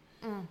broken.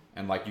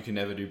 And like you can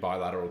never do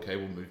bilateral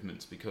cable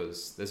movements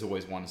because there's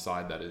always one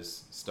side that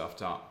is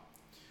stuffed up.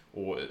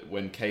 Or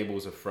when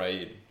cables are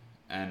frayed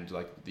and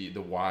like the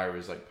wire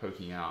is like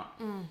poking out.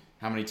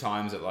 How many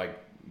times at like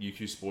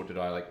UQ Sport did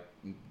I like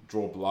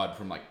draw blood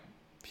from like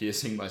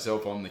piercing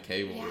myself on the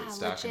cable with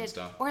stack and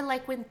stuff? Or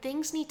like when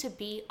things need to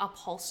be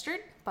upholstered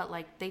but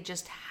like they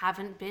just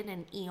haven't been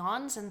in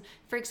eons. And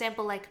for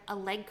example, like a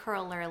leg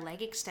curl or a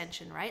leg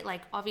extension, right?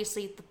 Like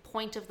obviously the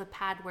point of the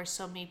pad where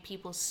so many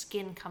people's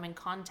skin come in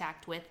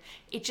contact with,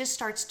 it just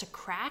starts to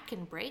crack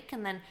and break.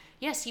 And then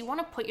yes, you want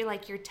to put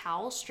your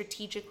towel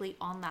strategically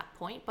on that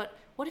point, but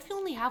what if you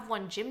only have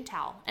one gym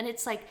towel and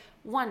it's like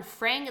one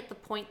fraying at the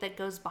point that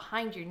goes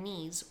behind your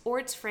knees, or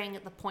it's fraying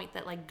at the point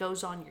that like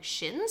goes on your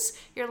shins?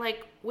 You're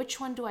like, which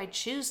one do I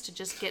choose to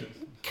just get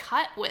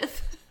cut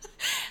with?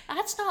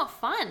 That's not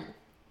fun.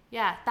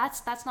 Yeah,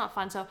 that's not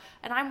fun. So,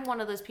 and I'm one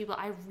of those people,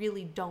 I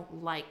really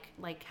don't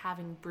like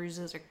having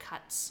bruises or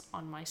cuts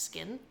on my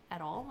skin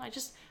at all.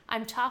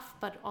 I'm tough,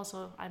 but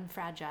also I'm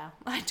fragile.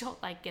 I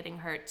don't like getting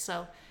hurt.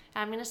 So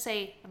I'm gonna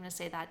say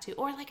that too.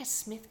 Or like a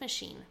Smith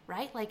machine,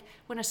 right? Like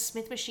when a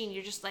Smith machine,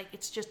 you're just like,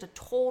 it's just a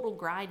total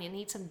grind. You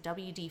need some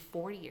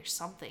WD-40 or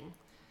something.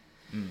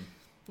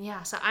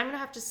 Yeah, so I'm gonna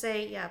have to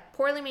say,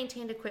 poorly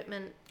maintained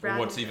equipment. Or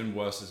what's even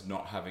worse is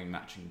not having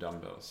matching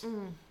dumbbells.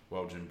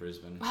 Welch in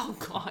Brisbane. Oh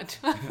God.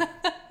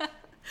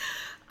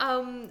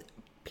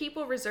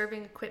 People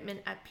reserving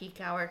equipment at peak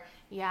hour.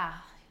 Yeah,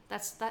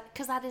 that's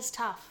because that is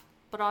tough.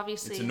 But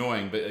obviously, it's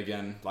annoying. But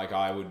again, like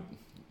I would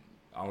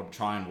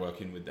try and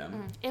work in with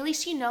them. At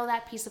least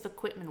that piece of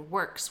equipment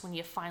works when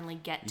you finally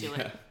get to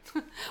it,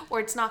 or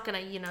it's not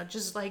gonna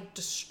just like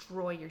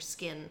destroy your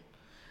skin.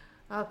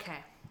 Okay,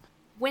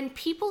 when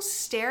people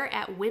stare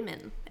at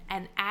women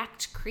and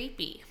act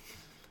creepy.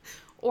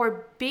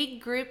 Or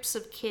big groups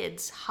of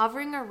kids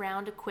hovering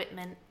around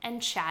equipment and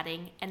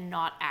chatting and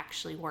not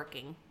actually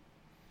working.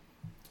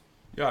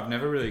 Yeah, I've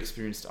never really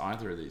experienced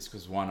either of these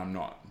because 1, I'm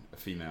not a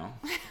female,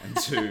 and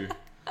 2,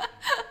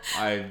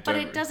 I don't... But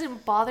it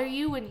doesn't bother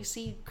you when you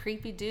see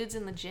creepy dudes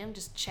in the gym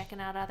just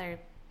checking out other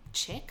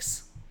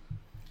chicks?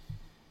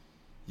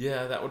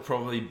 Yeah, that would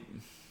probably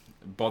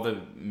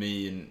bother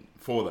me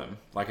for them.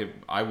 Like,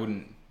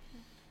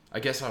 I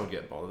guess I would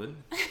get bothered.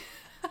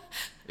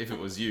 If it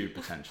was you,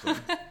 potentially.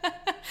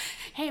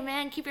 Hey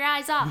man, keep your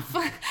eyes off.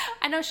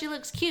 I know she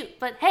looks cute,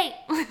 but hey.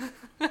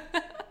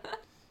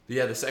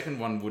 Yeah, the second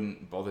one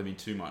wouldn't bother me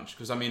too much.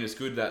 Because, I mean, it's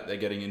good that they're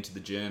getting into the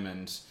gym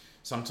and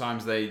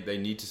sometimes they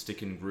need to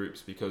stick in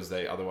groups because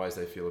otherwise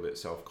they feel a bit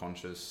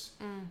self-conscious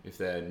if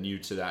they're new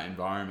to that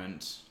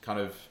environment. Kind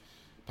of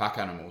pack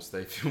animals.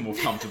 They feel more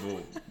comfortable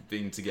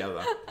being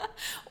together.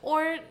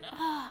 Or,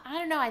 I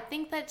don't know. I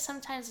think that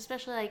sometimes,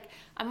 especially like,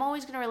 I'm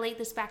always going to relate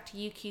this back to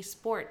UQ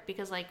Sport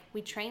because like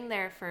we trained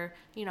there for,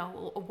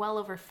 well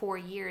over 4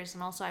 years.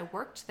 And also I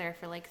worked there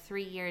for like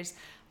 3 years.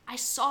 I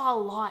saw a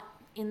lot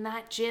in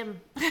that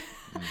gym.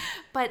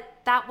 But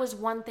that was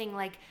one thing,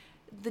 like,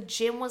 the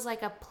gym was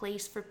like a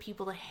place for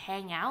people to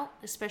hang out,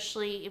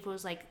 especially if it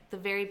was like the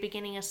very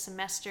beginning of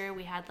semester.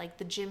 We had like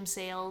the gym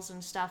sales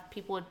and stuff.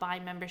 People would buy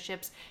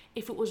memberships.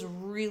 If it was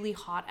really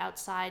hot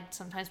outside,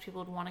 sometimes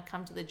people would want to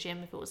come to the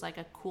gym if it was like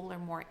a cooler,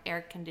 more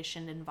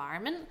air-conditioned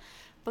environment.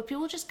 But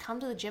people would just come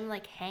to the gym and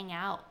like hang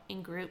out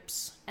in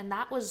groups, and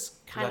that was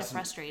kind of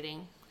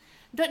frustrating.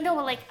 No,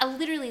 like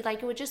literally,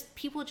 like it would just,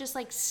 people would just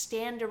like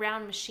stand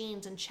around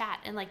machines and chat.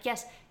 And like,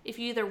 yes, if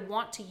you either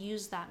want to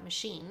use that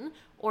machine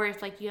or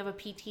if like you have a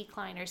PT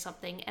client or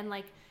something, and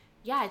like,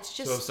 yeah, it's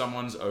just. So if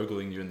someone's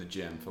ogling you in the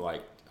gym for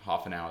like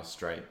half an hour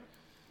straight,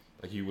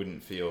 like you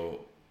wouldn't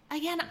feel.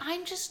 Again,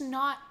 I'm just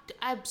not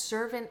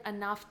observant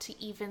enough to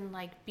even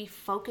like be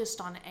focused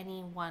on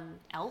anyone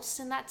else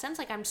in that sense.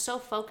 Like I'm so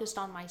focused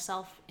on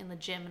myself in the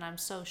gym, and I'm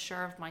so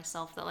sure of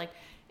myself that like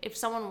if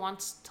someone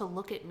wants to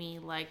look at me,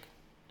 like,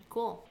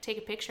 cool, take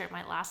a picture, it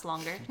might last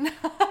longer.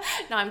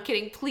 No, I'm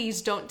kidding.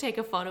 Please don't take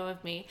a photo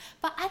of me.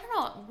 But I don't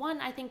know. One,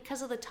 I think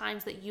because of the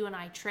times that you and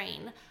I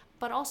train,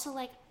 but also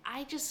like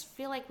I just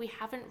feel like we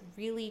haven't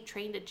really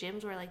trained at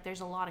gyms where like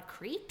there's a lot of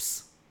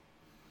creeps.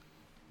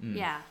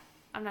 Yeah,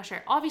 I'm not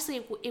sure.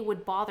 Obviously, it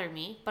would bother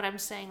me, but I'm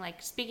saying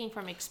like speaking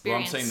from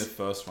experience. Well, I'm saying the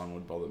first one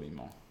would bother me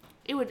more.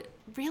 It would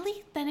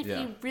really? Then if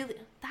you really,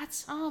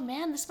 that's, oh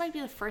man, this might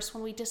be the first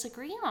one we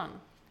disagree on.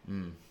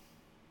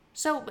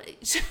 So,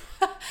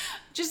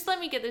 just let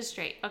me get this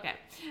straight. Okay.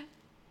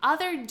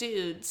 Other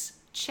dudes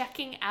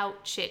checking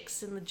out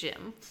chicks in the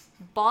gym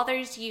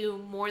bothers you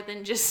more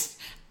than just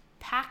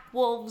pack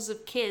wolves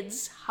of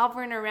kids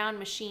hovering around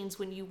machines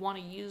when you want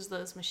to use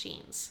those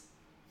machines?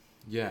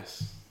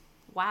 Yes.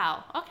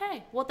 Wow.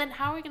 Okay. Well, then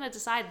how are we going to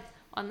decide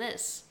on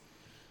this?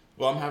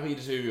 Well, I'm happy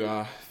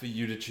to for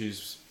you to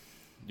choose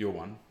your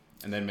one.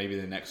 And then maybe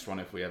the next one,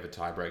 if we have a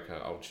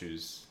tiebreaker, I'll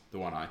choose the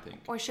one I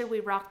think. Or should we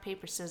rock,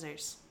 paper,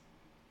 scissors?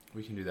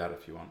 We can do that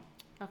if you want.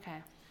 Okay.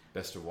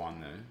 Best of one,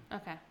 though.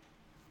 Okay.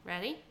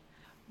 Ready?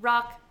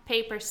 Rock,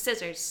 paper,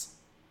 scissors.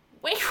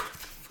 Wait,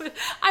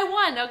 I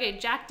won. Okay,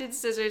 Jack did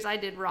scissors, I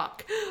did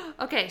rock.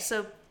 Okay,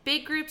 so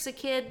big groups of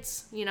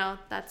kids, you know,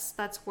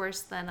 that's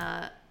worse than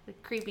the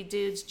creepy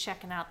dudes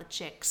checking out the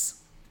chicks.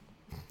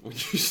 Would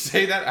you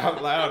say that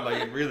out loud?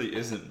 Like, it really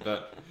isn't,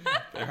 but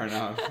fair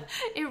enough.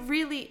 It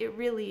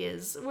really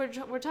is. We're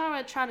talking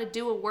about trying to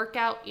do a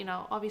workout, you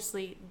know,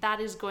 obviously that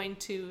is going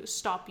to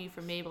stop you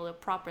from being able to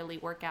properly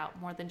work out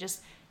more than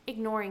just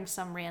ignoring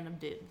some random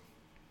dude.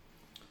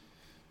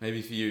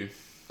 Maybe for you.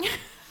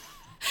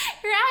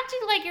 You're acting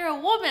like you're a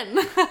woman.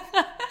 You're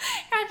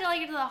acting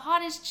like you're the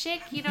hottest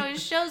chick, you know, who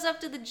shows up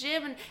to the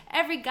gym and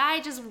every guy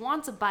just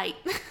wants a bite.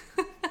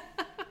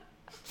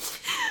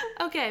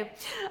 Okay.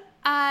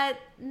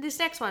 This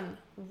next one.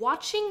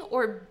 Watching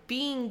or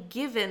being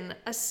given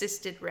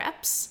assisted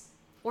reps,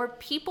 or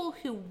people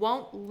who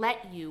won't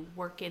let you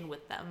work in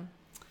with them?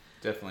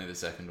 Definitely the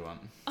second one.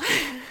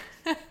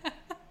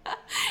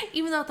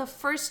 Even though the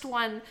first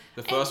one...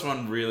 The first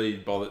one really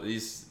bothered...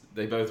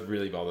 They both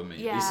really bother me.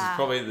 Yeah. This is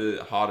probably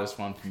the hardest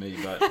one for me,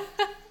 but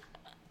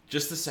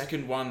just the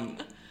second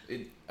one,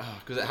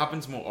 because it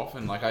happens more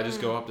often. Like, I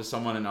just go up to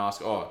someone and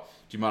ask, oh,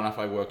 do you mind if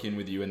I work in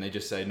with you? And they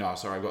just say, no,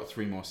 sorry, I've got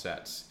 3 more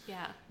sets.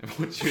 Yeah.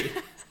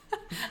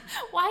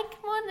 Why?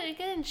 Come on,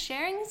 again,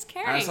 sharing is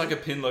caring. And it's like a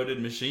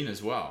pin-loaded machine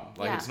as well.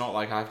 Like, it's not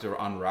like I have to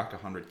unrack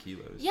 100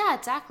 kilos. Yeah,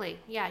 exactly.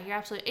 Yeah, you're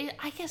absolutely...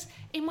 I guess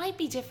it might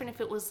be different if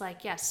it was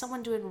like,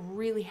 someone doing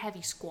really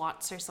heavy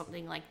squats or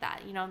something like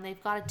that, you know, and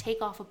they've got to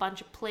take off a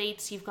bunch of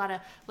plates. You've got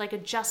to, like,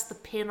 adjust the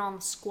pin on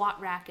the squat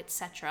rack,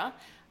 etc.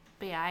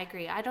 But yeah, I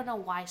agree. I don't know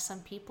why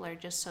some people are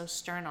just so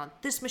stern on,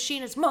 this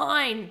machine is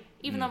mine,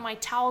 even though my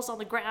towel's on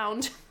the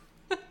ground.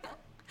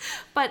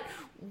 But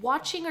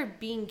watching or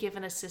being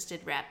given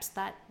assisted reps,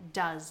 that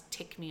does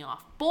tick me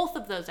off. Both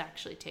of those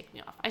actually tick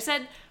me off. I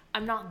said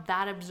I'm not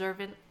that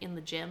observant in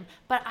the gym,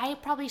 but I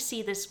probably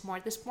see this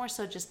more. This more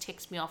so just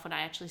ticks me off when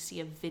I actually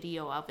see a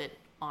video of it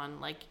on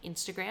like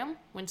Instagram,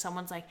 when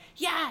someone's like,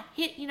 yeah,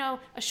 hit, you know,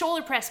 a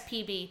shoulder press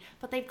PB,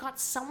 but they've got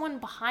someone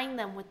behind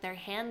them with their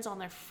hands on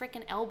their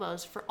freaking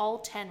elbows for all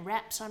 10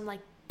 reps. So I'm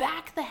like,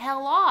 back the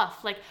hell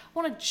off. Like, I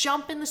want to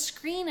jump in the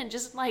screen and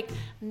just like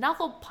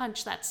knuckle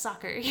punch that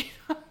sucker, you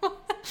know?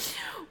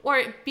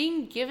 Or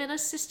being given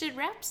assisted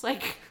reps,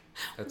 like,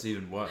 that's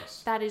even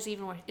worse. That is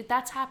even worse.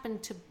 That's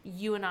happened to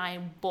you and I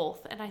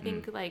both. And I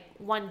think like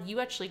one, you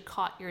actually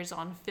caught yours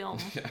on film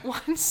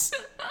once. Do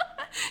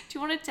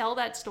you want to tell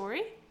that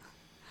story?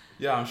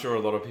 Yeah, I'm sure a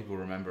lot of people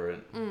remember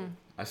it.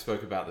 I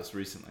spoke about this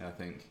recently, I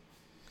think.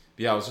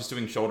 But yeah, I was just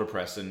doing shoulder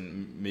press,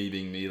 and me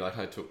being me, like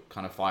I took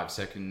kind of 5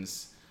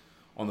 seconds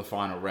on the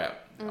final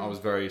rep. I was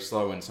very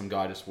slow, and some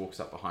guy just walks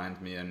up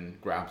behind me and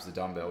grabs the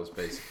dumbbells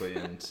basically.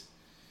 And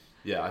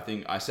yeah, I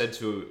think I said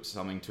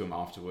something to him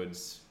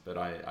afterwards, but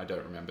I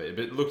don't remember.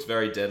 It looked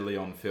very deadly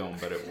on film,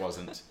 but it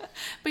wasn't.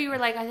 But you were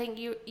like, I think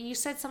you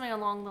said something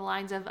along the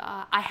lines of,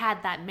 I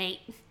had that mate.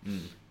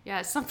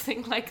 Yeah,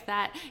 something like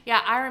that.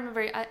 Yeah, I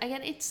remember,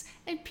 again,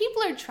 and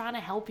people are trying to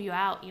help you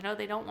out. You know,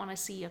 they don't want to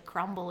see you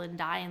crumble and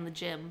die in the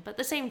gym. But at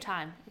the same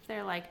time, if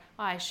they're like,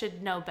 oh, I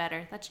should know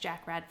better, that's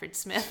Jack Radford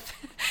Smith.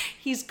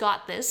 He's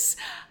got this.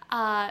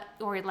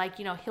 Or like,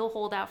 you know, he'll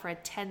hold out for a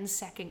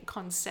 10-second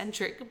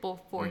concentric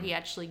before he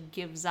actually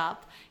gives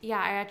up. Yeah,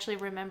 I actually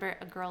remember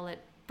a girl at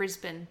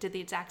Brisbane did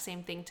the exact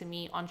same thing to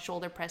me on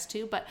shoulder press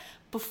too, but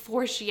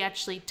before she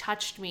actually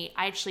touched me,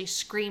 I actually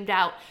screamed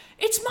out,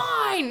 "It's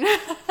mine!"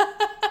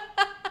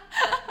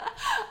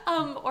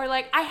 Or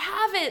like, "I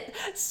have it!"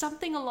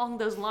 Something along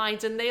those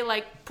lines, and they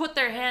like put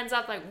their hands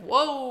up like,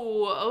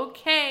 "Whoa,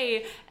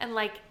 okay." And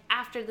like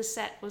after the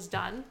set was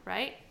done,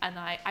 right? And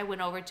I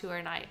went over to her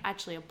and I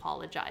actually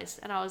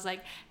apologized. And I was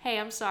like, "Hey,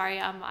 I'm sorry.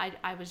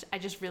 I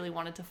just really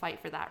wanted to fight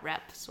for that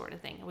rep," sort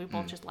of thing. And we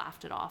both just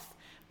laughed it off.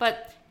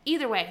 But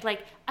either way,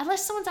 like,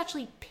 unless someone's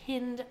actually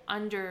pinned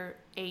under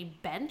a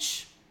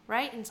bench,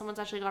 right? And someone's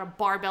actually got a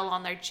barbell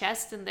on their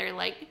chest and they're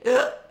like,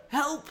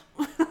 help.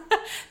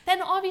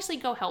 Then obviously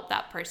go help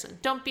that person.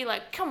 Don't be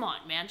like, come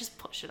on, man, just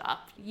push it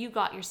up. You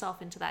got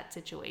yourself into that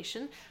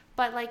situation.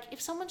 But like,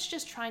 if someone's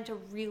just trying to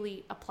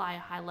really apply a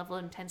high level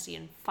of intensity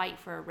and fight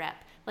for a rep,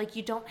 like,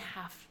 you don't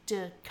have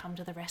to come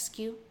to the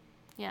rescue.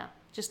 Yeah,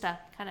 just to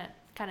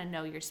kind of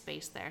know your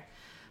space there.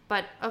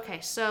 But okay,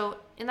 so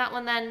in that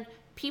one then,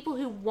 people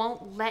who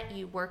won't let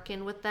you work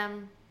in with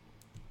them,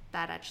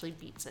 that actually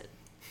beats it.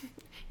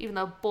 Even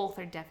though both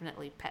are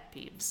definitely pet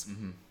peeves.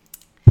 Mm-hmm.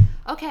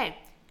 Okay,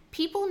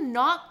 people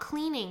not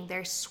cleaning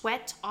their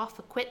sweat off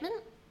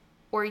equipment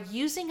or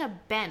using a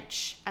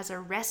bench as a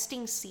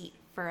resting seat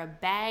for a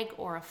bag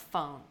or a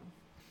phone.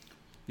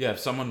 Yeah, if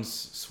someone's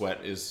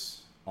sweat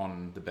is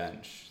on the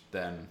bench,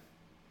 then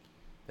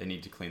they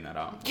need to clean that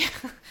up.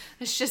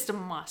 It's just a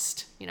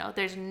must. You know,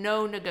 there's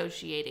no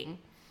negotiating.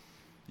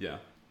 Yeah.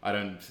 I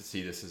don't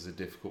see this as a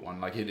difficult one.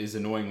 Like, it is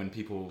annoying when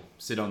people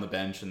sit on the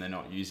bench and they're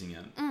not using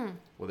it.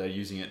 Or they're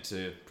using it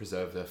to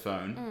preserve their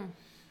phone.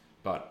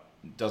 But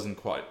it doesn't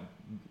quite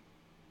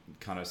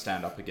kind of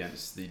stand up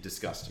against the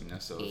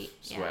disgustingness of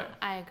sweat. Yeah,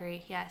 I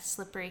agree. Yeah,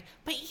 slippery.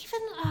 But even,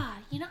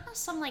 you know how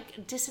some,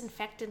 like,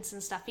 disinfectants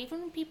and stuff,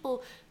 even when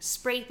people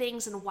spray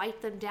things and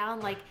wipe them down,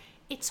 like,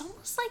 it's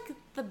almost like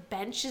the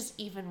bench is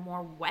even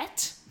more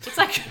wet. It's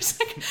like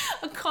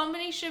a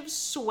combination of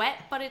sweat,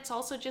 but it's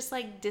also just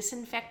like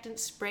disinfectant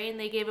spray, and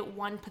they gave it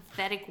one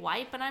pathetic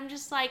wipe. And I'm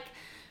just like,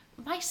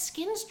 my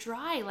skin's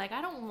dry. Like,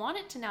 I don't want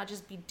it to now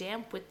just be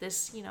damp with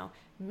this, you know,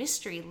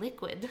 mystery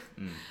liquid.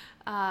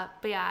 But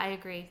yeah, I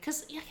agree.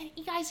 Because you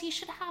guys, you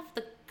should have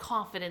the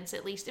confidence,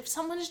 at least. If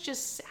someone's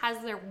just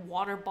has their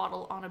water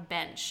bottle on a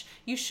bench,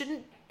 you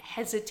shouldn't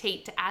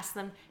hesitate to ask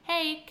them,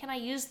 hey, can I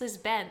use this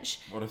bench?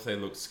 What if they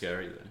look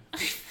scary though?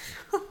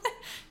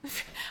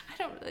 I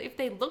don't know if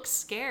they look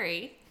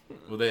scary.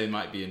 Well, they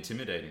might be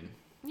intimidating.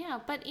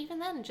 Yeah, but even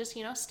then, just,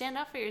 you know, stand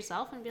up for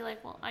yourself and be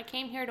like, well, I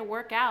came here to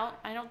work out.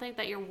 I don't think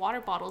that your water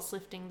bottle's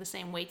lifting the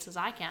same weights as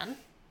I can.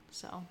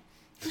 So,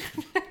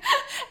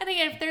 and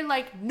again, if they're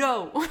like,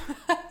 no,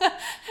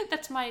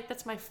 that's my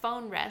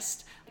phone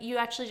rest, you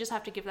actually just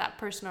have to give that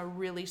person a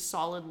really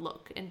solid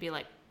look and be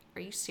like,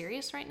 are you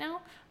serious right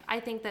now? I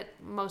think that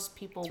most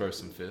people... Throw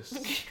some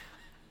fists.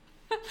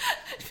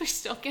 We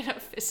still get a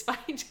fist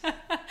fight.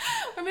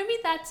 Or maybe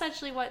that's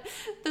actually what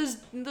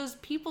those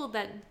people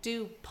that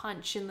do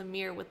punch in the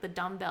mirror with the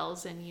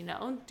dumbbells and, you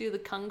know, do the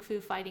kung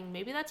fu fighting,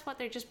 maybe that's what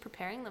they're just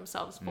preparing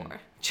themselves for.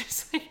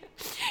 Just like,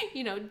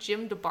 you know,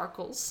 gym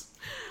debacles.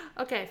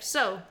 Okay,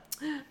 so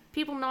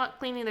people not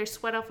cleaning their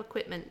sweat off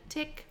equipment.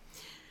 Tick.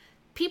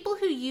 People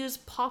who use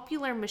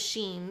popular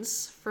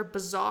machines for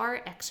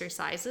bizarre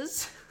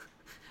exercises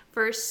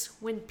versus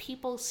when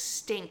people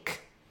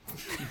stink.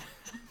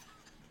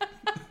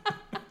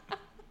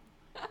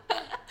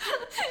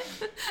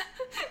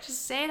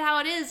 Just say it how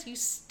it is. You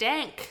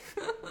stank.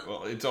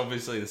 Well, it's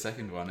obviously the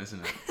second one, isn't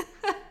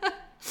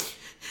it?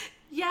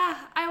 Yeah,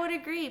 I would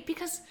agree.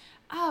 Because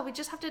we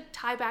just have to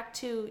tie back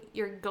to,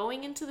 you're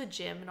going into the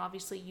gym and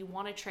obviously you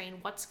want to train.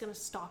 What's going to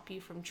stop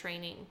you from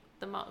training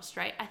the most,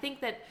 right? I think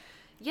that,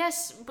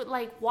 yes, but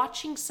like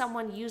watching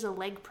someone use a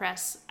leg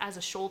press as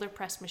a shoulder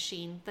press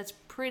machine, that's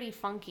pretty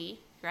funky,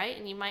 right?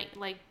 And you might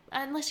like,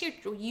 unless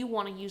you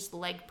want to use the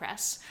leg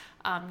press,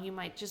 you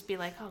might just be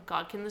like, oh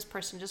God, can this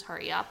person just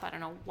hurry up? I don't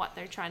know what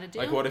they're trying to do.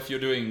 Like, what if you're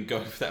going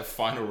for that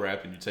final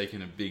rep and you're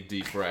taking a big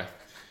deep breath,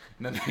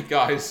 and then that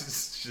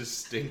guy's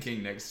just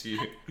stinking next to you,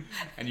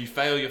 and you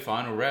fail your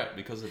final rep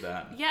because of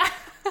that? Yeah.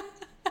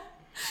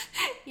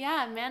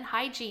 Yeah, man,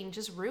 hygiene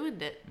just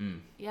ruined it.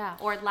 Yeah,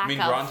 or lack of. I mean,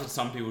 granted,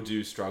 some people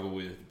do struggle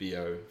with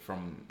BO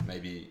from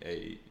maybe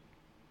a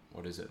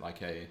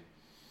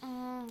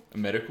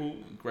medical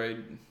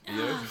grade BO.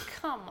 Oh,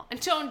 come on,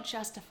 don't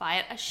justify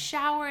it. A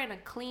shower and a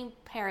clean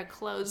pair of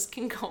clothes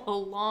can go a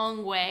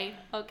long way,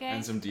 okay?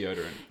 And some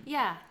deodorant.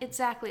 Yeah,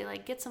 exactly.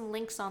 Like, get some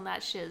links on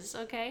that shiz,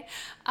 okay?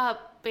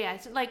 But yeah,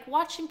 it's like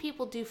watching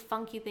people do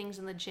funky things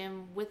in the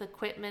gym with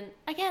equipment,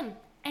 again,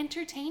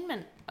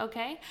 entertainment,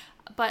 okay?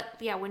 But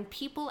yeah, when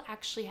people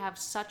actually have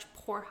such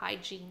poor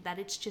hygiene that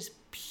it's just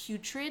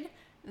putrid,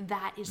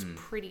 that is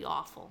pretty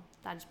awful.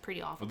 That is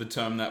pretty awful. Well, the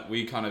term that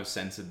we kind of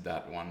censored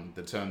that one,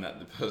 the term that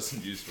the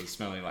person used was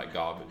smelling like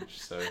garbage.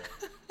 So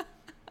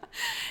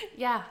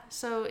yeah,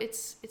 so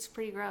it's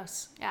pretty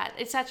gross. Yeah,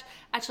 it's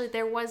actually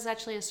there was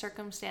actually a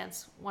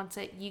circumstance once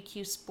at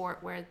UQ Sport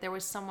where there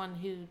was someone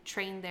who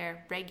trained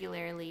there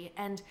regularly,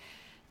 and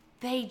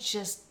they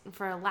just,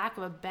 for lack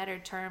of a better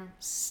term,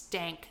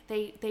 stank.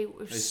 They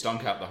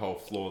stunk out the whole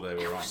floor they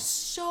were on. It was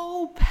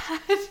so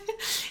bad.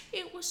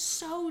 It was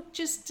so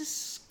just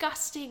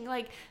disgusting.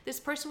 Like, this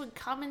person would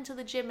come into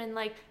the gym and,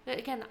 like,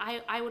 again,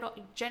 I would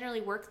generally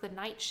work the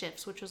night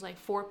shifts, which was like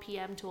 4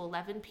 p.m. to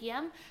 11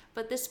 p.m.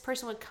 But this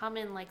person would come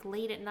in like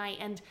late at night,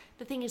 and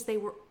the thing is, they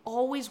were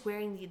always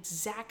wearing the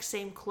exact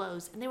same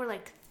clothes, and they were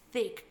like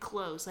thick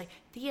clothes. Like,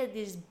 he had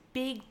these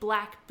big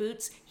black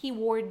boots. He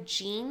wore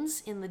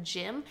jeans in the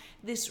gym,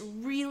 this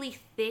really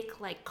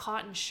thick like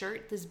cotton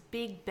shirt, this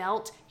big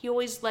belt. He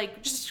always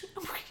like just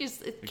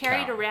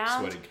carried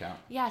around sweaty cap.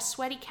 Yeah,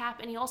 sweaty cap.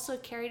 And he also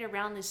carried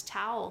around this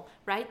towel,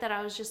 right, that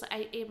I was just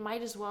it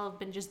might as well have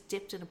been just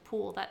dipped in a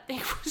pool. That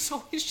thing was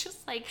always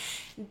just like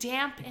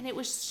damp, and it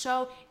was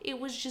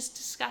just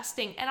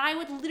disgusting. And I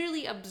would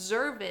literally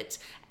observe it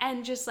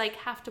and just like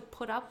have to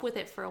put up with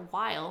it for a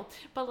while.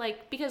 But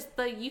like, because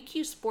the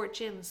UQ Sport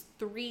gym's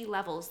 3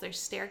 levels, there's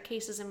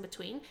staircases in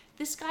between.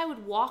 This guy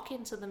would walk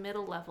into the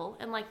middle level,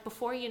 and like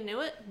before you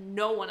knew it,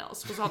 no one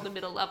else was on the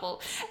middle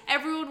level.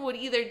 Everyone would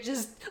either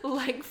just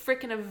like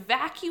freaking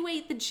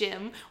evacuate the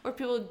gym, or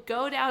people would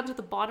go down to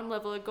the bottom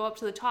level or go up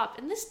to the top.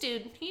 And this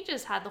dude, he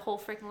just had the whole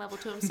freaking level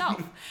to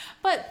himself.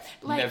 But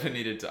like, never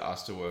needed to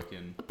ask to work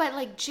in. But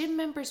like, gym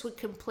members would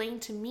complain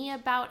to me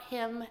about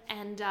him,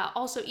 and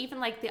also even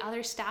like the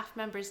other staff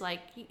members,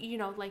 like, you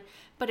know, like,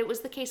 but it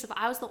was the case of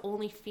I was the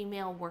only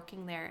female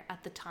working there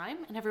at the time,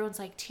 and everyone's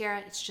like,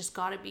 Tyarra, it's just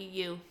gotta be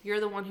you. You're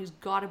the one who's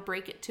gotta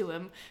break it to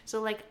him.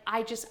 So like,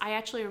 I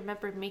actually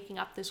remember making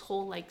up this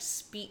whole like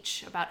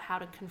speech about how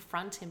to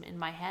confront him in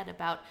my head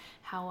about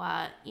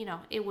how, you know,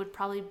 it would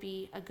probably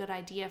be a good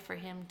idea for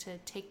him to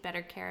take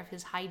better care of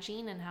his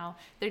hygiene, and how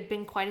there'd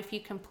been quite a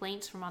few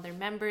complaints from other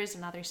members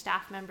and other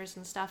staff members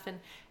and stuff, and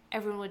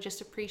everyone would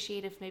just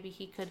appreciate if maybe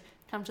he could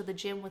come to the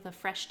gym with a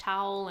fresh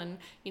towel and,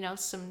 you know,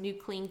 some new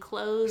clean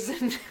clothes.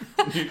 And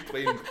new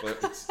clean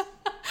clothes.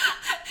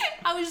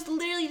 I was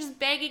literally just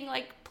begging,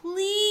 like,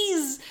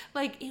 please.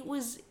 Like, it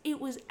was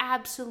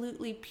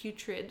absolutely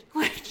putrid.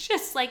 Like,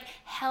 just like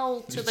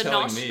hell to the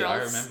nostrils. Me, I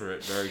remember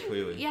it very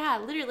clearly. Yeah,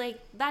 literally, like,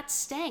 that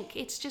stank.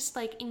 It's just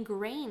like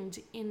ingrained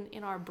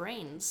in our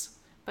brains.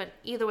 But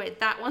either way,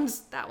 that one's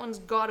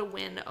got to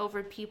win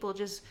over people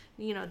just,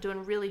 you know,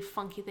 doing really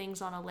funky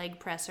things on a leg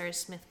press or a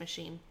Smith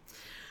machine.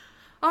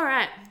 All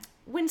right.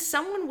 When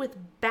someone with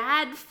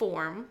bad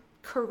form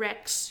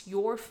corrects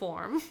your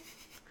form,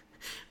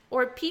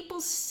 or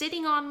people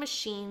sitting on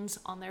machines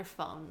on their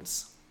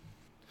phones.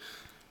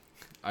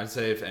 I'd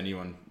say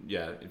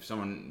if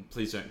someone,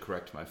 please don't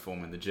correct my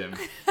form in the gym,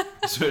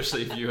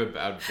 especially if you have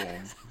bad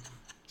form.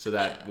 So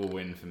that will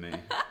win for me.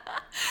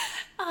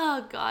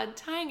 Oh God,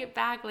 tying it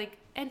back, like,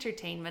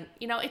 entertainment.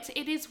 You know, it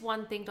is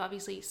one thing to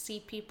obviously see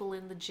people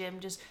in the gym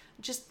just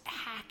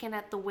hacking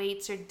at the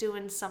weights or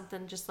doing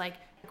something just like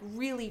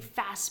really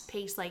fast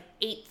paced, like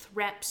 8th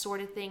rep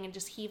sort of thing, and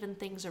just heaving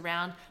things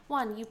around.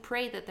 One, you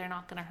pray that they're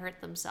not going to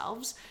hurt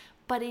themselves,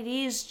 but it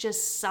is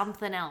just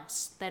something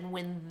else than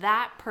when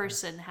that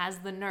person has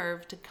the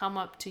nerve to come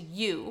up to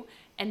you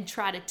and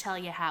try to tell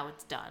you how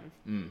it's done.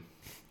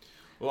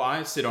 Well,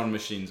 I sit on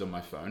machines on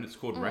my phone. It's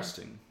called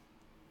resting.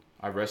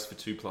 I rest for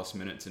 2+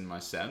 minutes in my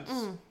sets.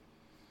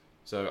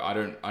 So I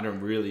don't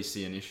really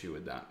see an issue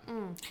with that.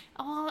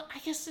 Oh, I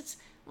guess it's,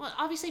 well,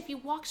 obviously if you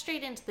walk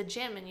straight into the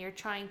gym and you're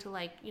trying to,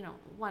 like, you know,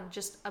 one,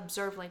 just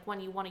observe, like, when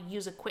you want to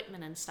use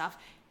equipment and stuff,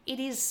 it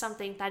is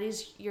something that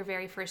is your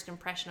very first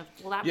impression of,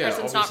 well, that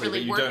person's not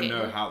really working. But you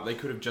don't know how, they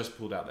could have just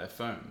pulled out their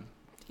phone.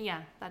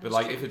 Yeah, that but is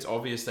like true. If it's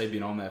obvious they've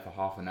been on there for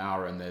half an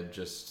hour and they're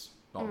just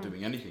not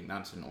doing anything,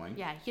 that's annoying.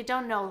 Yeah, you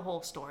don't know the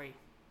whole story.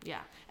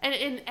 Yeah, and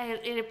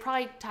it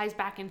probably ties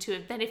back into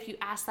it. Then if you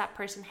ask that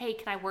person, hey,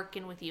 can I work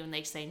in with you? And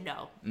they say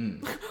no.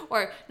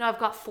 Or, no, I've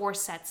got 4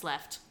 sets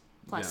left,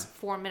 plus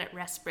 4-minute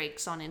rest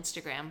breaks on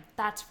Instagram.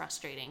 That's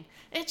frustrating.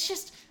 It's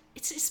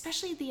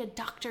especially the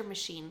adductor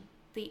machine.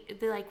 The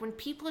like, when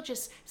people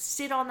just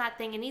sit on that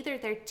thing and either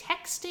they're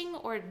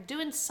texting or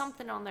doing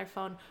something on their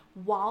phone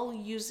while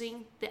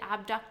using the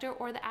abductor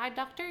or the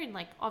adductor, and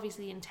like,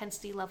 obviously the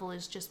intensity level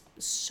is just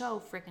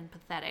so freaking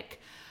pathetic.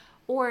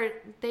 Or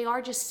they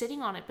are just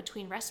sitting on it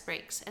between rest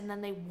breaks, and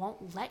then they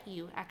won't let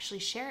you actually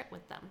share it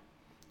with them.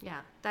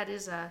 Yeah, that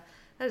is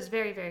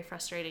very, very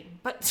frustrating.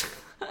 But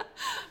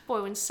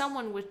boy, when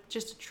someone with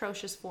just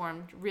atrocious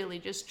form really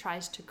just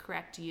tries to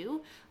correct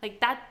you, like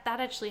that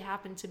actually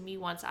happened to me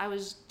once. I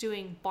was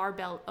doing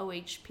barbell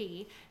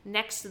OHP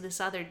next to this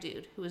other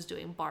dude who was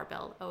doing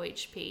barbell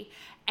OHP,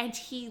 and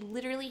he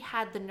literally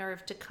had the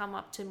nerve to come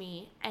up to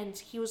me, and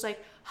he was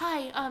like,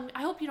 hi,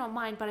 I hope you don't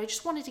mind, but I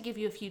just wanted to give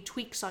you a few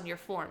tweaks on your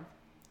form.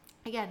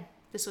 Again,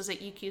 This was at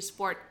UQ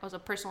Sport. I was a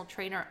personal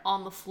trainer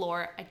on the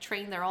floor. I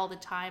trained there all the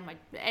time.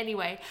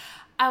 Anyway,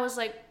 I was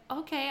like,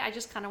 okay, I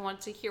just kind of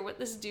wanted to hear what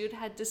this dude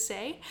had to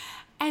say.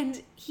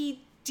 And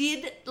he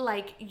did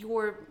like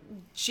your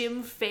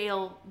gym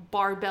fail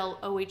barbell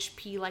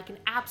OHP like an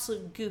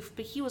absolute goof,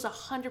 but he was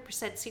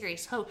 100%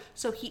 serious.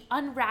 So he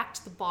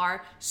unracked the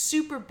bar,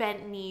 super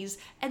bent knees,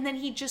 and then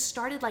he just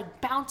started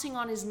like bouncing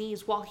on his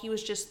knees while he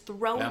was just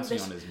throwing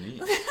bouncing on his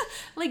knees.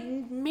 like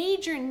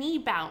major knee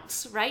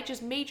bounce, right?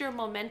 Just major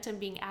momentum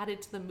being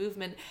added to the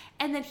movement.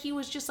 And then he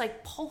was just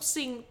like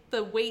pulsing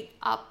the weight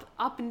up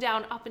and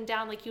down,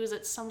 like he was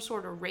at some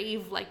sort of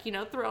rave, like, you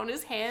know, throwing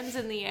his hands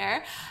in the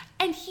air.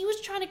 And he was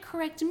trying to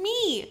correct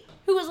me,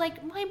 who was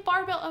like, my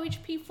barbell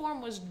OHP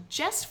form was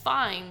just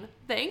fine,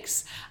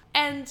 thanks.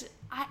 And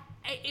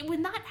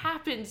when that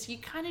happens, you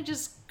kind of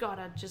just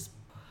gotta just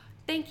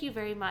thank you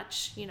very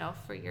much, you know,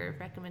 for your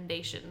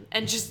recommendation,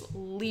 and just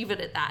leave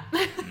it at that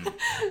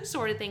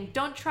sort of thing.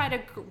 Don't try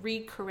to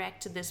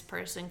re-correct this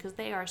person because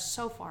they are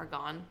so far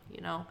gone,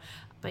 you know.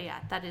 But yeah,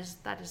 that is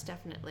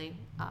definitely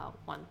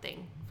one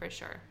thing for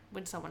sure.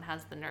 When someone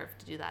has the nerve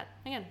to do that,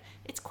 again,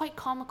 it's quite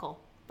comical,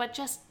 but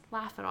just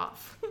laugh it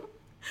off.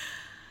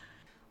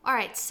 All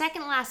right,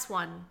 second last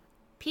one.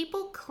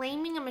 People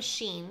claiming a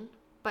machine,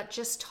 but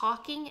just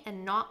talking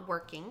and not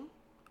working,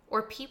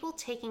 or people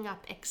taking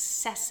up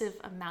excessive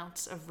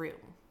amounts of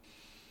room.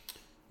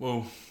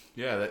 Well,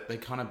 yeah, they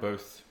kind of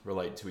both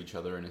relate to each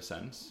other in a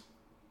sense.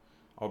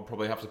 I'll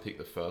probably have to pick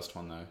the first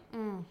one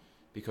though,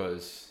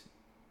 because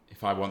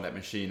if I want that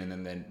machine and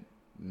then they're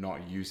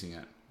not using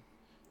it,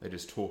 they're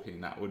just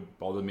talking, that would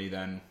bother me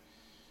then.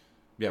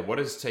 Yeah, what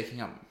does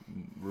taking up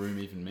room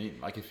even mean?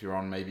 Like if you're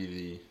on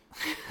maybe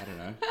I don't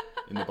know,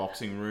 in the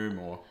boxing room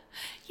or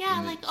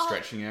in the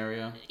stretching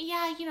area?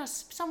 Yeah, you know,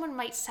 someone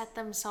might set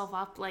themselves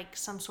up like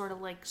some sort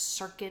of like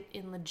circuit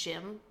in the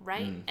gym,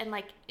 right? And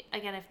like,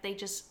 again, if they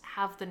just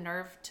have the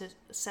nerve to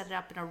set it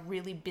up in a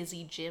really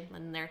busy gym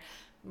and they're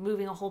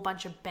moving a whole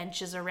bunch of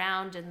benches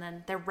around and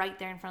then they're right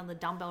there in front of the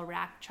dumbbell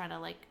rack trying to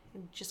like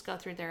just go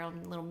through their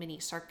own little mini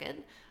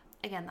circuit.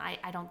 Again,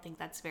 I don't think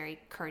that's very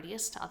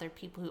courteous to other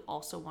people who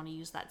also want to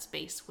use that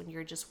space when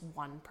you're just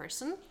one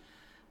person.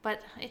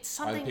 But it's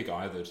something... I'd pick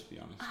either, to be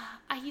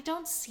honest. You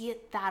don't see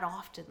it that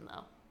often,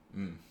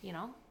 though. You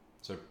know?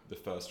 So the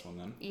first one,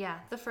 then? Yeah,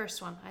 the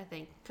first one, I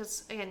think.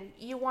 Because, again,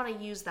 you want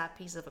to use that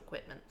piece of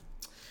equipment.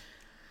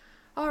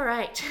 All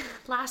right,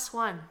 last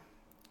one.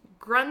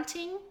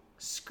 Grunting,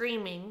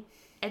 screaming,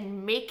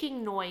 and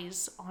making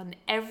noise on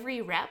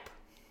every rep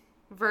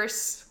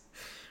versus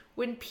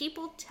when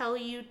people tell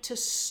you to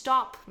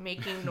stop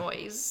making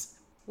noise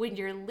when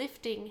you're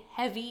lifting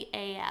heavy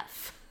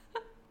AF.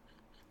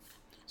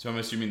 So I'm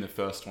assuming the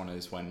first one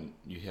is when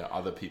you hear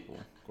other people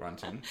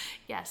grunting.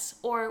 Yes,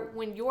 or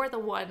when you're the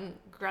one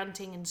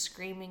grunting and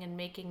screaming and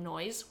making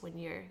noise, when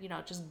you're, you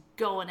know, just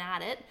going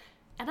at it,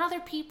 and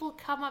other people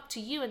come up to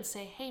you and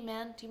say, hey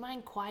man, do you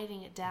mind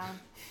quieting it down?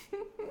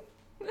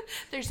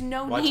 There's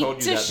no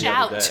need to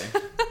shout.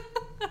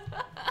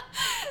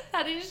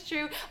 That is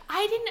true.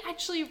 I didn't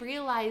actually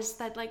realize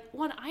that, like,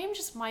 one, I am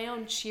just my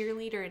own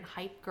cheerleader and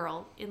hype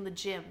girl in the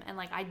gym. And,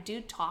 like, I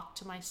do talk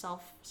to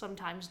myself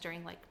sometimes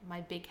during, like,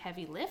 my big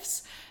heavy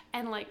lifts.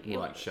 And, like... You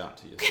like shout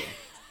to yourself.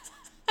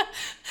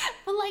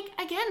 But, like,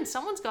 again,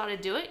 someone's got to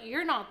do it.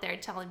 You're not there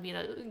telling me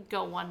to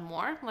go one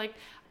more. Like...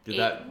 Did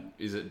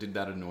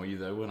that annoy you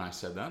though when I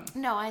said that?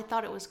 No, I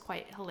thought it was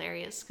quite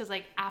hilarious because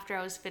like after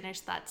I was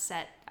finished that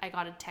set, I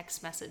got a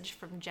text message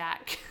from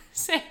Jack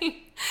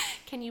saying,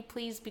 "Can you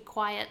please be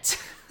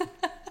quiet?"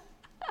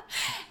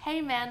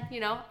 Hey man,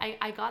 you know,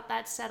 I got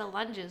that set of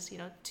lunges, you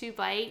know,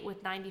 2x8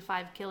 with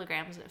 95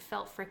 kilograms. It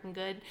felt freaking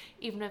good,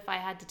 even if I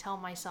had to tell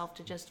myself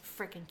to just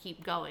freaking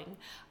keep going.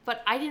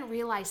 But I didn't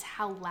realize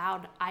how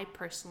loud I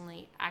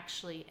personally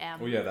actually am.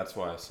 Well, yeah, that's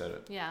why I said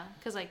it. Yeah,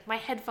 because like my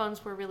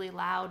headphones were really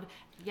loud.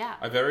 Yeah.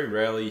 I very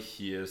rarely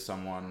hear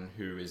someone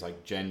who is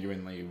like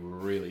genuinely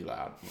really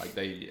loud. Like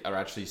they are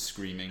actually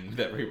screaming with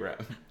every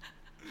rep.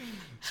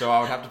 So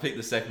I would have to pick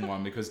the second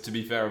one because, to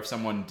be fair, if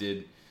someone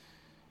did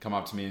come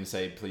up to me and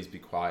say, please be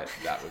quiet,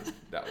 that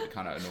would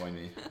kind of annoy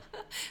me.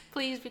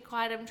 Please be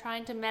quiet, I'm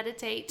trying to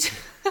meditate.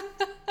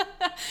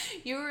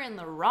 You're in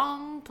the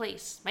wrong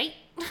place, mate.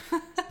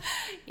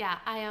 Yeah,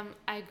 I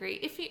agree.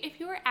 If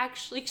you were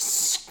actually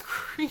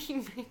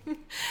screaming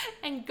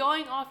and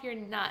going off your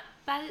nut,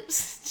 that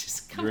is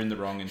just... You're in the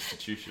wrong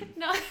institution.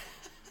 No.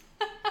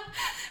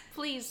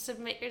 Please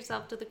submit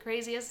yourself to the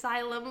crazy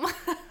asylum,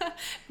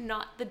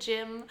 not the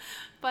gym.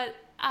 But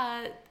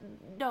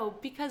no,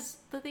 because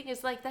the thing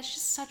is, like, that's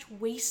just such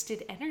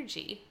wasted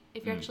energy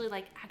if you're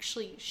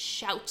actually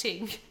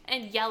shouting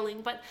and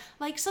yelling. But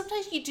like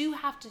sometimes you do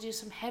have to do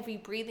some heavy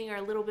breathing or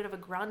a little bit of a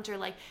grunt, or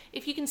like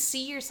if you can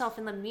see yourself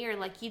in the mirror,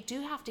 like you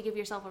do have to give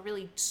yourself a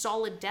really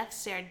solid death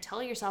stare and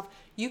tell yourself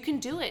you can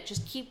do it,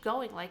 just keep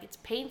going. Like it's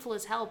painful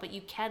as hell, but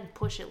you can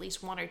push at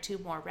least 1 or 2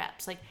 more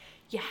reps. Like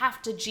you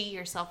have to G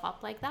yourself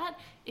up like that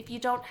if you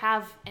don't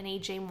have an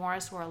AJ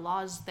Morris or a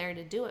Laws there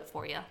to do it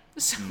for you.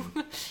 So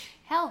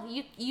Hell,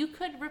 you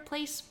could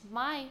replace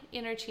my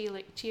inner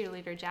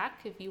cheerleader, Jack,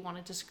 if you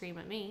wanted to scream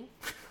at me.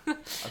 I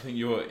think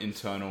your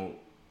internal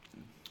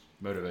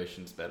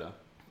motivation's better.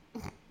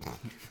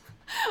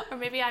 Or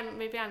maybe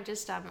I'm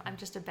just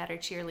a better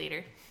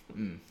cheerleader.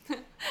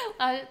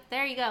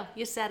 There you go.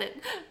 You said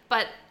it.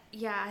 But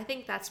yeah, I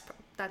think that's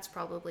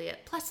probably it.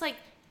 Plus, like,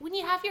 when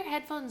you have your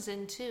headphones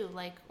in too,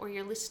 like, or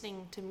you're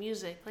listening to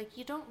music, like,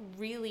 you don't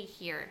really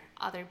hear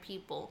other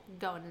people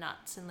going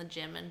nuts in the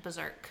gym and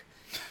berserk.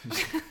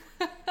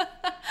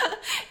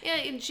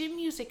 Yeah, gym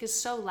music is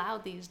so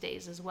loud these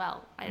days as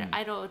well.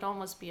 I would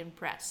almost be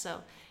impressed.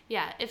 So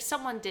yeah, if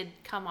someone did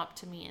come up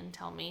to me and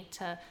tell me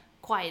to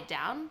quiet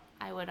down,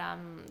 I would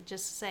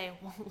just say,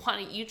 well, why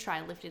don't you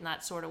try lifting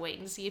that sort of weight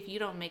and see if you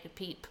don't make a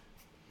peep.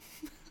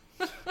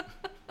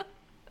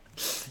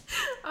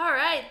 All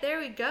right, there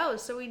we go.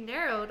 So we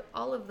narrowed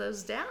all of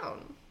those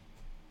down.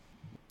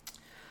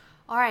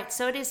 All right,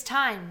 so it is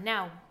time.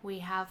 Now we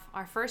have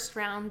our first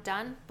round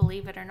done,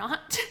 believe it or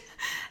not.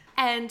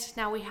 And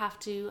now we have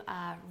to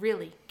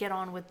really get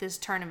on with this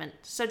tournament.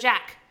 So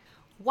Jack,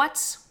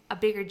 what's a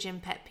bigger gym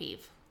pet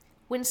peeve?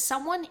 When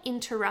someone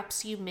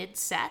interrupts you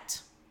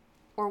mid-set,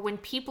 or when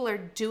people are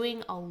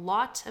doing a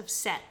lot of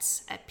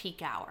sets at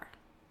peak hour?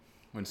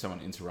 When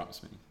someone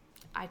interrupts me.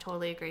 I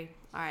totally agree.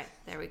 All right,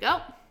 there we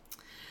go.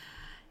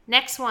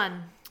 Next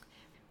one.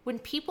 When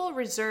people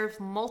reserve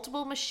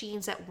multiple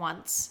machines at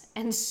once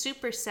and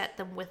superset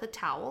them with a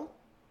towel,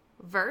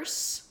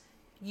 versus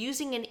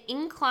using an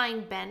incline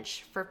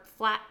bench for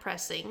flat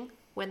pressing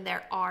when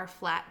there are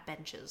flat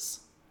benches.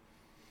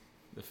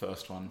 The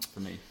first one for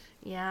me.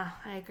 Yeah,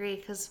 I agree,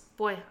 because,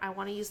 boy, I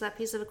want to use that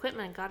piece of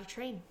equipment and gotta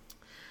train.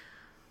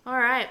 All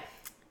right.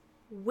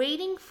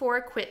 Waiting for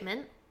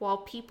equipment while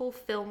people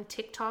film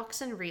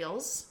TikToks and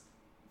Reels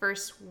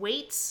versus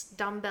weights,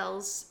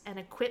 dumbbells, and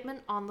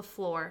equipment on the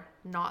floor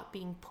not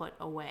being put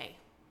away.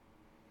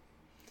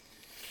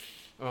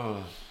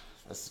 Oh,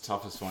 that's the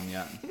toughest one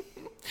yet.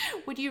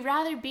 Would you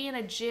rather be in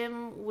a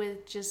gym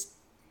with just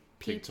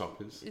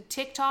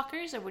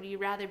TikTokers, or would you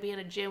rather be in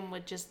a gym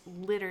with just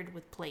littered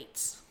with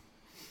plates?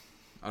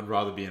 I'd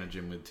rather be in a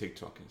gym with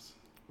TikTokers.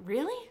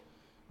 Really?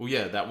 Well,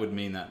 yeah, that would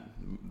mean that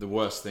the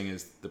worst thing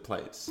is the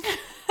plates.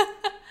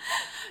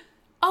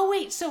 Oh,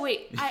 wait.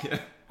 Yeah.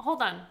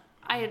 Hold on.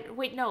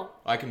 Wait, no.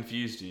 I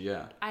confused you,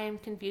 yeah. I am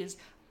confused.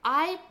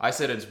 I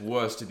said it's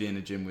worse to be in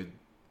a gym with...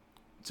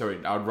 Sorry,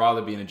 I'd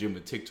rather be in a gym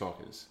with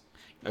TikTokers.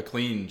 A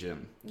clean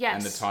gym.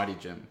 Yes. And a tidy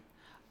gym.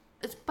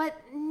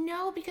 But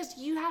no, because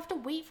you have to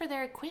wait for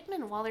their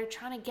equipment while they're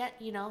trying to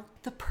get,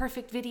 the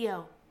perfect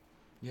video.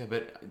 Yeah,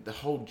 but the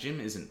whole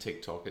gym isn't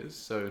TikTokers,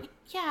 so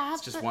yeah,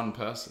 it's just one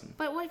person.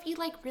 But what if you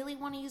really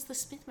want to use the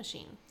Smith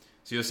machine?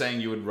 So you're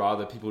saying you would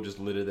rather people just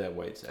litter their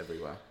weights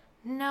everywhere?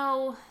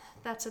 No,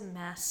 that's a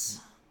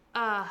mess.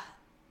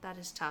 That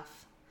is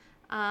tough.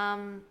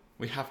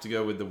 We have to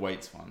go with the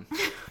weights one.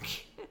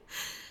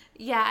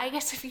 Yeah, I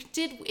guess if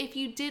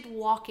you did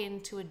walk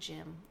into a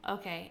gym,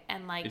 okay,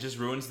 and it just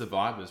ruins the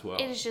vibe as well.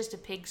 It is just a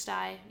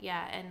pigsty,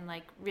 yeah, and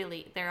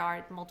really there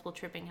are multiple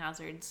tripping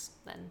hazards.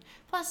 Then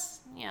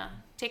plus, yeah,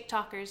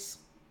 TikTokers.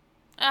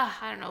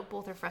 I don't know,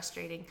 both are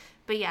frustrating,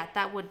 but yeah,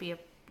 that would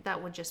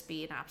just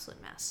be an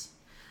absolute mess.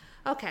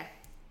 Okay,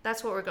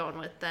 that's what we're going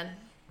with then.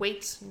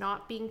 Weights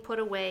not being put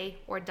away,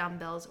 or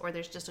dumbbells, or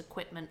there's just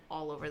equipment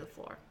all over the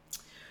floor.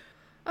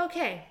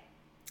 Okay.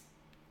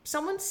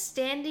 Someone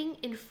standing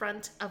in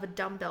front of a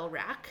dumbbell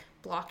rack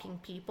blocking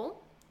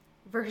people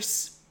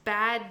versus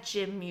bad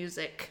gym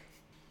music.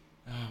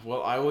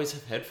 Well, I always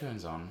have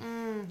headphones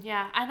on.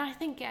 Yeah, and I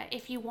think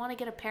if you want to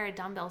get a pair of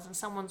dumbbells and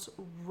someone's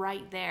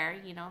right there,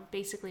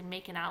 basically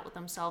making out with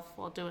themselves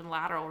while doing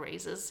lateral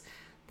raises,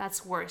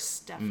 that's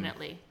worse,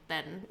 definitely,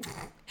 than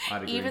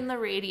even the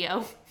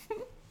radio.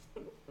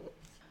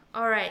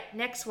 All right,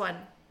 next one.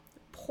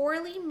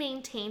 Poorly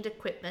maintained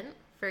equipment.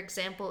 For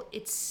example,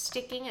 it's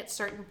sticking at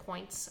certain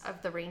points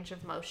of the range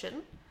of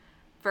motion,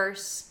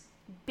 versus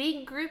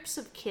big groups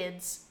of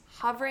kids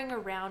hovering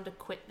around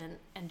equipment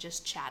and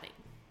just chatting.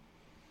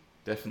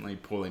 Definitely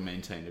poorly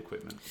maintained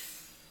equipment.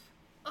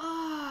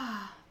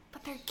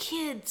 But they're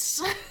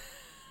kids.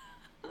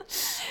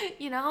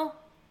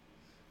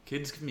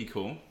 Kids can be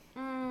cool.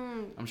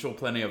 I'm sure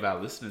plenty of our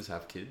listeners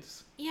have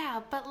kids. Yeah,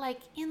 but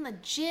in the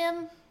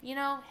gym,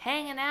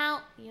 hanging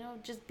out,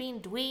 just being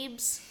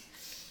dweebs.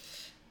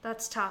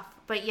 That's tough.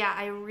 But yeah,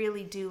 I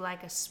really do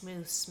like a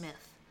smooth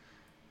Smith.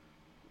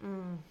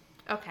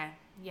 Okay.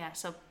 Yeah,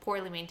 so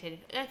poorly maintained.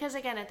 Because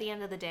again, at the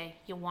end of the day,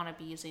 you want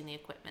to be using the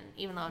equipment.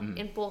 Even though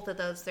in both of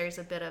those, there's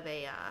a bit of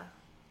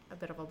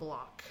a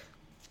block.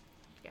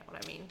 You get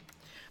what I mean?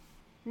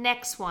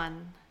 Next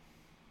one.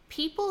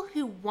 People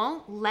who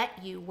won't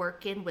let you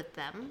work in with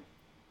them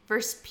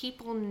versus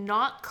people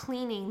not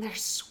cleaning their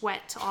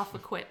sweat off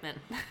equipment.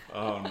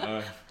 Oh,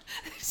 no.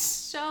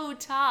 So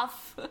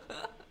tough.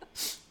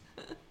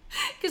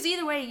 Because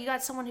either way, you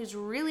got someone who's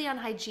really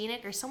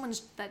unhygienic or someone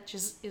that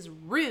just is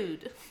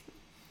rude.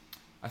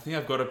 I think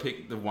I've got to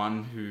pick the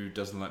one who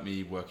doesn't let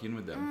me work in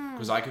with them.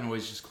 Because I can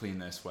always just clean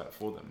their sweat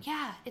for them.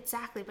 Yeah,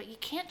 exactly. But you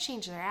can't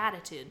change their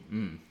attitude.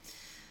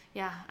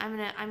 Yeah, I'm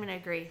gonna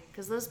agree,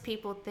 because those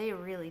people, they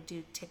really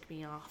do tick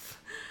me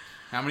off.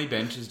 How many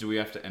benches do we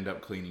have to end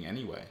up cleaning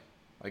anyway?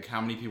 Like,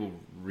 how many people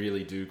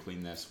really do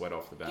clean their sweat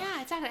off the bench?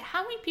 Yeah, exactly.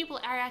 How many people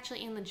are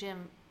actually in the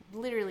gym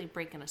literally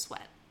breaking a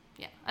sweat?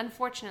 Yeah,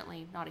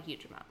 unfortunately, not a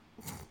huge amount.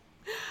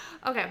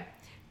 Okay,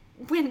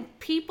 when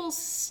people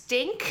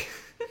stink,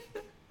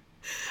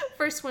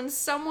 first, when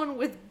someone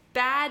with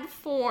bad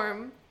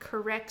form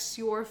corrects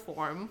your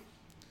form.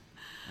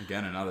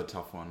 Again, another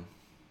tough one.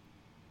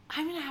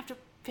 I'm gonna have to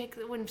pick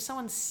when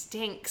someone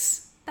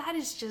stinks. That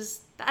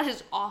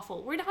is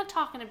awful. We're not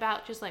talking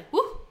about just like,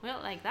 whoo, well,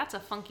 like that's a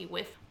funky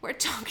whiff. We're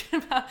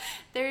talking about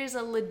there is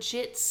a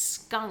legit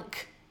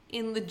skunk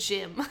in the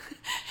gym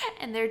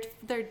and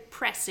they're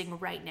pressing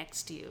right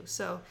next to you.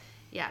 So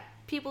yeah,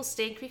 people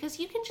stink because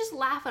you can just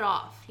laugh it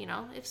off, you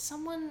know? If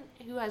someone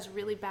who has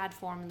really bad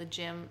form in the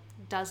gym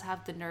does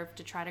have the nerve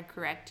to try to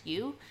correct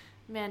you,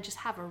 man, just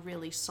have a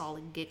really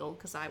solid giggle,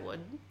 because I would.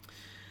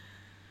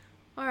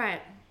 All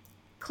right.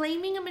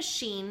 Claiming a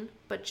machine,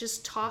 but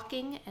just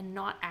talking and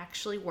not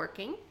actually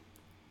working,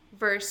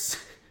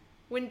 versus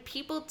when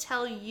people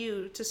tell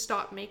you to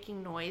stop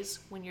making noise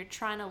when you're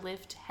trying to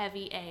lift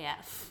heavy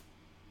AF.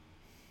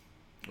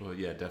 Well,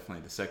 yeah, definitely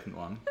the second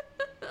one.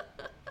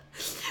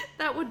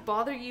 That would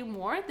bother you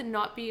more than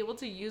not be able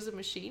to use a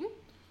machine?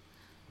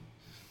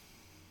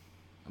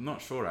 I'm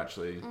not sure,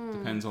 actually.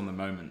 Depends on the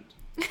moment.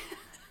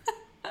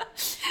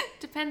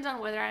 Depends on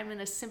whether I'm in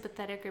a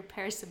sympathetic or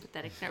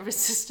parasympathetic nervous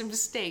system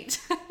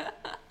state.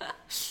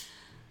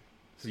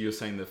 So you're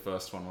saying the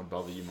first one would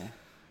bother you more?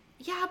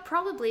 Yeah,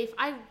 probably. If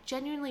I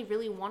genuinely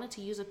really wanted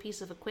to use a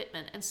piece of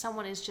equipment and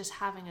someone is just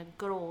having a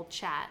good old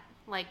chat,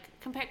 like,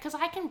 because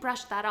I can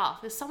brush that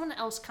off. If someone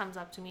else comes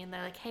up to me and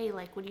they're like, hey,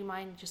 like, would you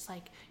mind just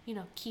like, you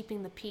know,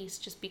 keeping the peace,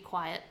 just be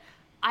quiet.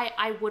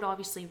 I would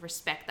obviously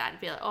respect that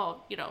and be like,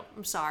 oh, you know,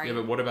 I'm sorry. Yeah,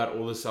 but what about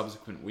all the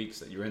subsequent weeks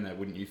that you're in there?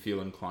 Wouldn't you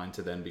feel inclined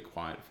to then be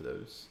quiet for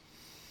those?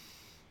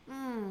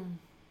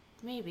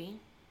 Maybe.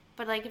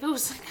 But like, if it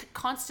was like a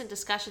constant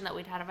discussion that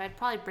we'd had, I'd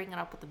probably bring it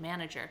up with the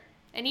manager.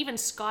 And even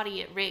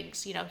Scotty at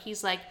Riggs, you know,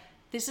 he's like,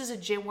 this is a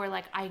gym where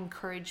like I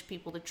encourage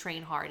people to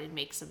train hard and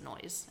make some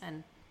noise.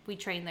 And we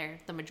train there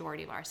the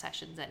majority of our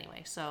sessions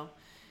anyway, so.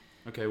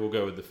 Okay, we'll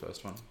go with the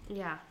first one.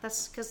 Yeah,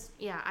 that's because,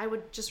 yeah, I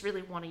would just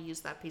really want to use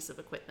that piece of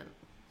equipment.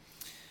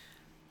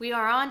 We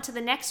are on to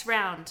the next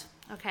round.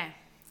 Okay.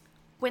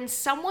 When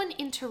someone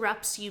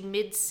interrupts you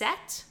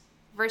mid-set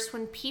versus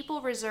when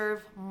people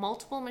reserve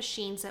multiple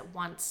machines at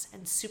once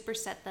and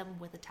superset them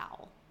with a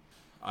towel.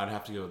 I'd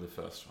have to go with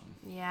the first one.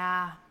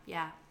 Yeah.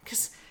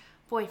 Because,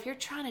 boy, if you're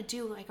trying to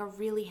do like a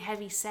really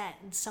heavy set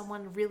and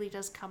someone really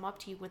does come up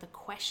to you with a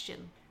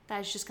question,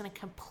 that is just going to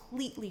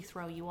completely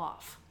throw you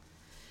off.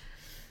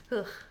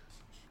 Ugh.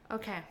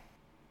 Okay.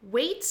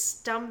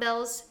 Weights,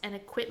 dumbbells, and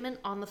equipment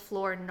on the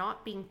floor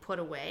not being put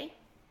away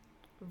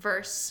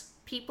versus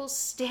people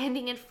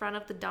standing in front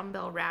of the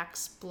dumbbell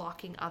racks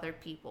blocking other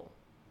people.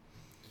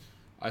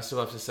 I still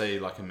have to say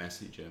like a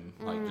messy gym,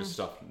 like just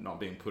stuff not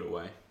being put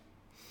away.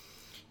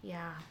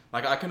 Yeah.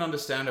 Like I can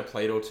understand a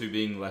plate or two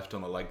being left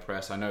on the leg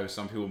press. I know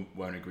some people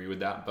won't agree with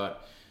that,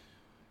 but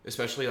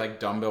especially like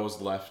dumbbells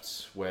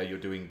left where you're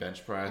doing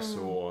bench press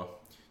or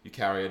you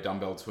carry a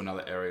dumbbell to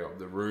another area of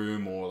the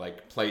room, or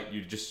like plate,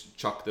 you just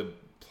chuck the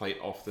plate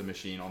off the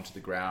machine onto the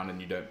ground and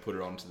you don't put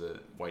it onto the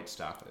weight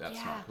stack.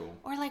 That's not cool.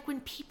 Or like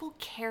when people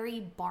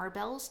carry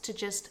barbells to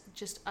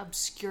just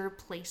obscure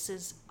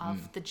places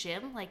of the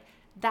gym, like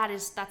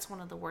that's one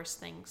of the worst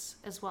things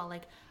as well.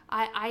 Like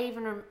I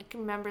even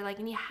remember like,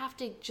 and you have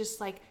to just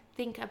like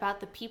think about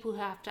the people who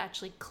have to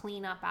actually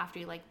clean up after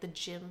you, like the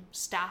gym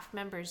staff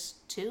members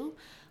too.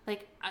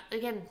 Like,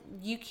 again,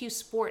 UQ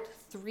Sport,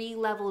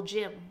 3-level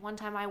gym. One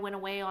time I went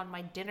away on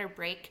my dinner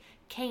break,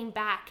 came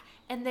back,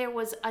 and there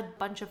was a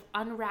bunch of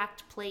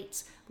unracked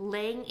plates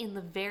laying in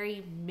the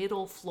very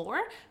middle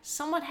floor.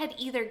 Someone had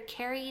either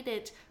carried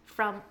it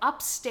from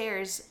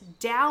upstairs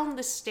down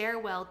the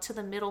stairwell to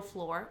the middle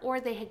floor, or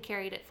they had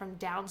carried it from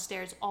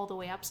downstairs all the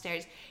way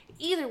upstairs.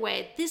 Either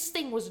way, this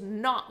thing was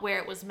not where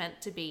it was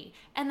meant to be.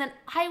 And then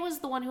I was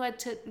the one who had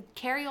to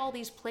carry all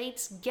these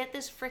plates, get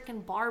this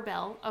freaking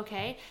barbell,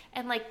 okay,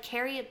 and like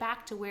carry it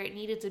back to where it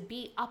needed to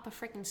be up a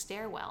freaking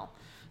stairwell.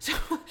 So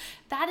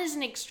that is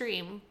an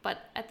extreme,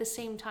 but at the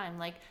same time,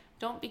 like,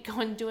 don't be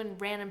doing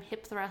random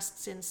hip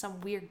thrusts in some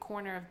weird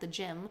corner of the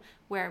gym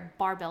where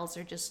barbells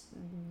are just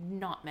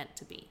not meant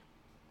to be.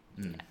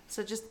 Yeah.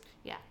 So just,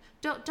 yeah,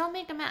 don't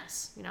make a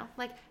mess, you know?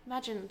 Like,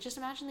 imagine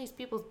these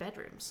people's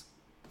bedrooms.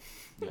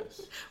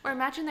 Yes. Or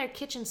imagine their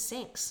kitchen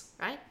sinks,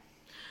 right?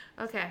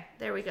 Okay,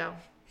 there we go.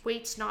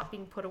 Weights not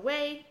being put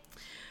away.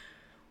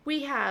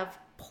 We have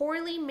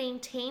poorly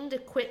maintained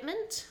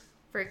equipment.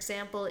 For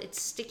example, it's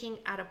sticking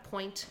at a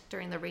point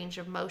during the range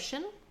of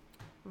motion,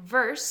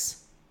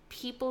 versus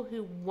people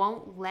who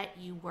won't let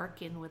you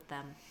work in with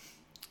them.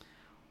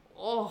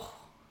 Oh,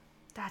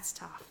 that's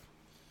tough.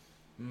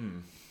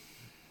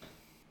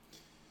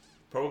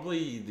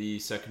 Probably the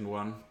second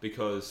one,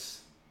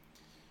 because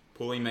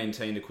poorly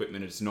maintained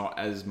equipment is not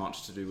as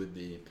much to do with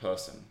the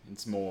person.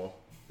 It's more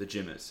the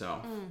gym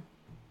itself.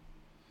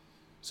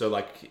 So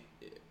like,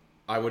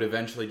 I would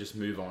eventually just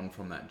move on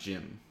from that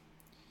gym.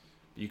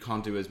 You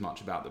can't do as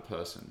much about the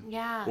person.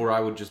 Yeah. Or I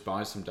would just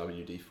buy some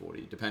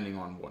WD-40, depending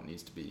on what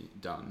needs to be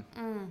done.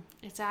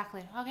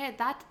 Exactly. Okay,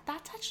 that's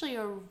actually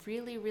a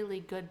really,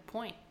 really good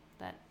point.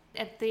 That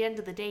at the end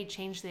of the day,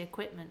 change the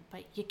equipment,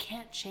 but you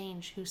can't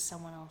change who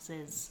someone else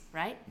is,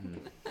 right?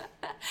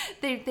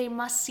 They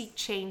must seek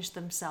change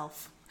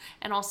themselves.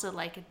 And also,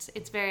 like,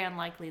 it's very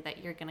unlikely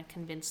that you're going to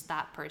convince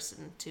that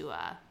person to,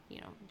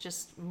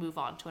 just move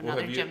on to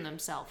another gym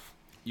themselves.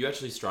 You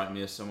actually strike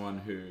me as someone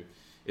who,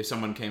 if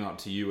someone came up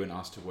to you and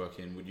asked to work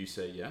in, would you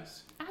say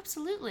yes?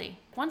 Absolutely.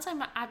 Once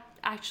I'm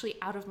actually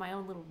out of my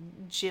own little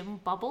gym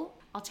bubble,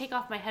 I'll take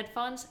off my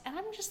headphones and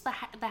I'm just the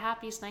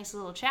happiest, nice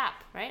little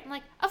chap, right? I'm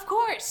like, of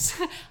course.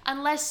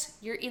 Unless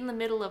you're in the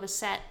middle of a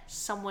set,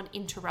 someone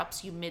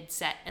interrupts you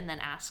mid-set and then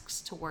asks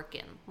to work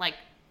in. Like,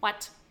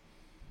 what?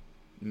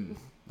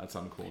 That's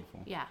uncalled for.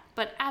 Yeah,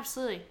 but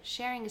absolutely.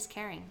 Sharing is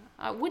caring.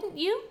 Wouldn't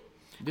you?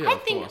 Yeah,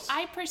 of course.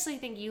 I personally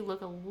think you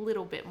look a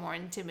little bit more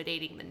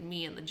intimidating than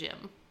me in the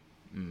gym.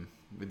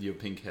 With your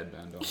pink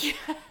headband on.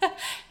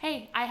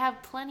 Hey, I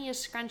have plenty of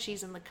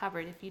scrunchies in the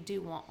cupboard if you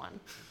do want one.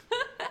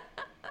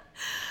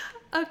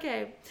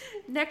 Okay,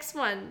 next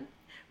one.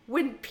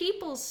 When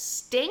people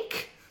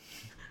stink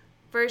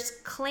versus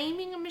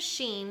claiming a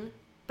machine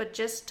but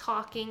just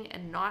talking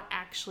and not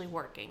actually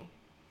working.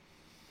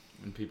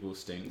 When people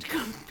stink.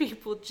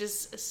 People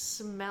just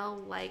smell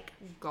like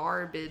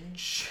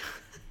garbage.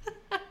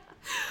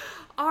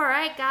 All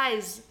right,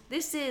 guys,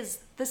 this is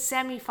the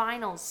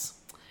semifinals.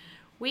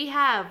 We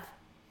have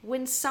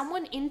when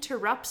someone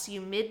interrupts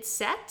you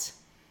mid-set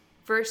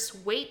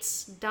versus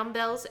weights,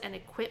 dumbbells, and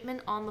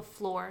equipment on the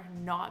floor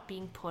not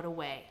being put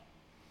away.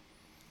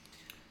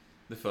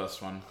 The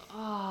first one.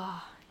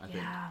 Oh,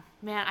 yeah.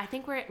 Man, I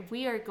think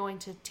we are going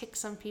to tick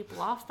some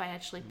people off by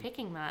actually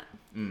picking that.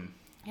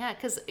 Yeah,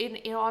 because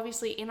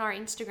obviously in our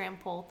Instagram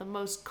poll, the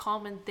most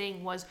common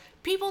thing was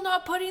people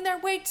not putting their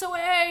weights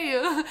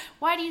away.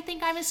 Why do you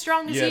think I'm as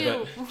strong as you?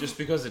 Yeah, but just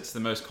because it's the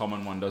most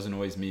common one doesn't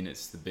always mean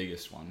it's the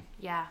biggest one.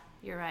 Yeah,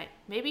 you're right.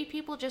 Maybe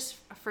people just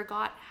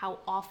forgot how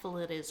awful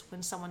it is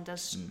when someone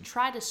does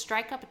try to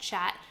strike up a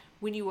chat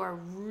when you are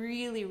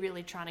really,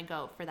 really trying to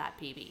go for that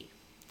PB.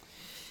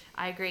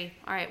 I agree.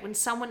 All right, when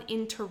someone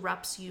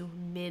interrupts you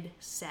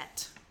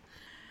mid-set.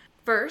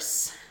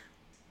 Verse,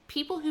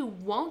 people who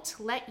won't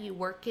let you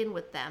work in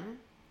with them.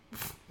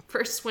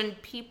 Versus when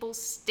people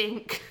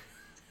stink.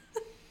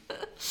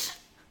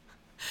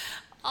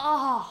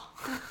 Oh,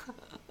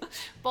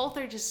 both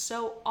are just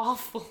so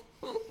awful.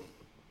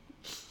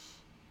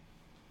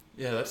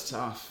 Yeah, that's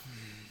tough.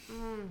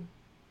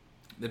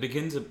 There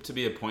begins to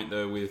be a point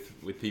though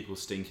with people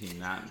stinking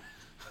that,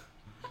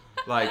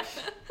 like,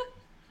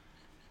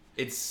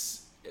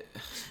 it's,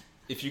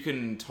 if you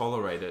can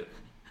tolerate it,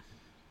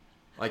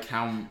 like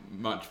how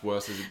much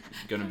worse is it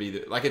going to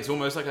be? Like, it's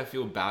almost like I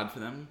feel bad for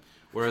them.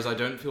 Whereas I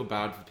don't feel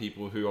bad for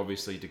people who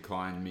obviously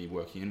decline me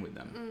working in with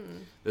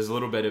them. There's a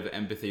little bit of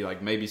empathy,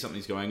 like maybe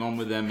something's going on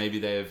with them. Maybe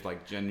they have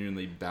like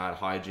genuinely bad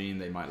hygiene.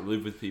 They might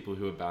live with people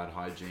who have bad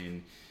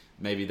hygiene.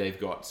 Maybe they've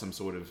got some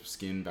sort of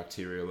skin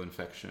bacterial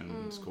infection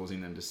that's causing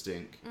them to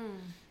stink.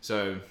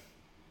 So,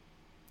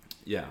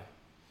 yeah.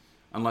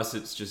 Unless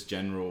it's just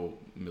general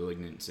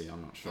malignancy,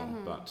 I'm not sure.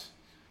 But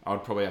I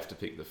would probably have to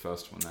pick the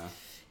first one there.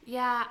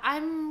 Yeah,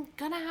 I'm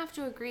gonna have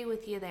to agree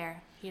with you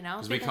there. You know,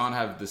 because we can't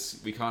have this.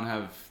 We can't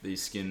have the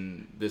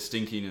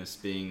stinkiness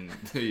being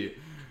the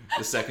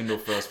second or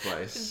first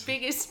place.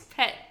 Biggest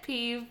pet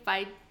peeve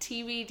by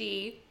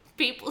TBD: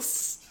 people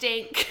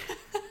stink.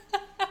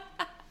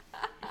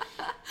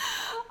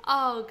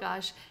 Oh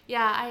gosh,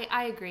 yeah,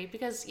 I agree,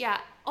 because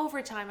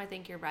over time I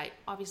think you're right.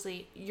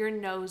 Obviously, your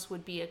nose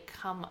would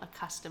become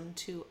accustomed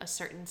to a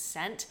certain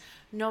scent,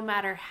 no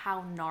matter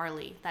how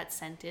gnarly that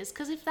scent is.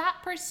 Because if that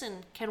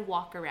person can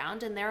walk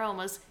around and they're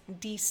almost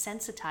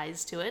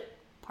desensitized to it,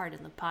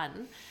 pardon the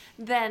pun,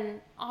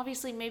 then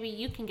obviously maybe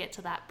you can get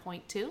to that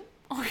point too.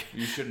 Or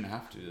you shouldn't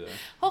have to though.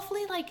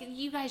 Hopefully, like,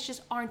 you guys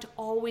just aren't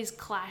always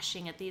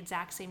clashing at the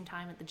exact same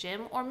time at the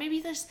gym, or maybe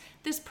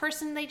this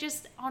person, they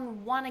just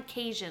on one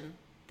occasion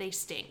they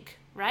stink,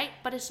 right?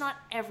 But it's not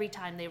every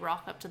time they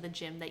rock up to the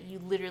gym that you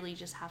literally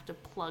just have to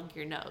plug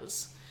your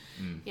nose.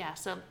 Yeah,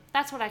 so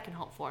that's what I can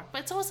hope for.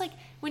 But it's almost like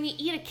when you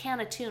eat a can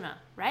of tuna,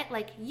 right?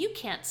 Like, you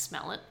can't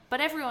smell it,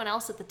 but everyone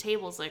else at the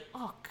table is like,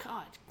 oh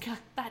God,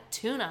 that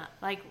tuna,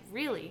 like,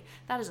 really,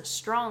 that is a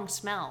strong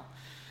smell.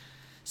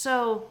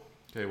 So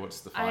okay,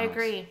 what's the finals? I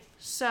agree.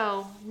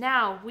 So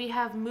now we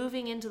have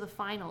moving into the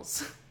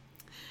finals.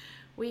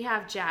 We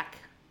have Jack.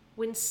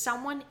 When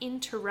someone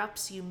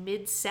interrupts you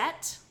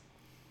mid-set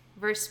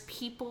versus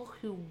people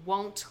who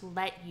won't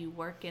let you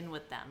work in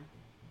with them.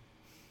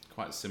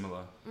 Quite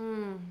similar.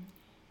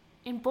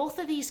 In both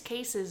of these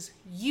cases,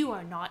 you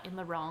are not in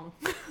the wrong.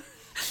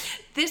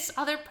 This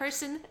other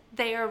person,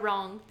 they are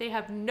wrong. They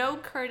have no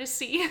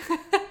courtesy.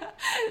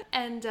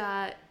 And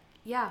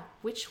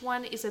which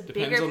one is a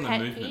Depends bigger on the pet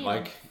movement. peeve?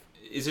 Like,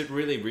 is it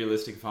really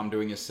realistic if I'm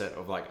doing a set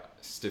of like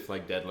stiff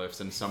leg deadlifts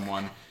and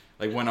someone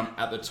Like when I'm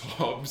at the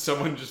top,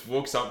 someone just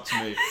walks up to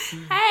me.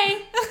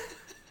 Hey!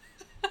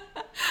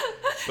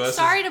 Versus,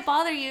 sorry to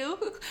bother you.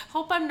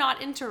 Hope I'm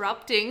not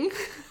interrupting.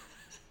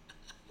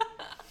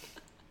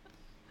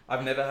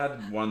 I've never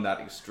had one that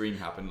extreme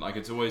happen. Like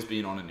it's always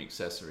been on an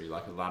accessory,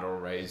 like a lateral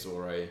raise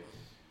or a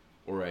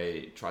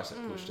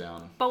tricep push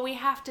down. But we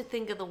have to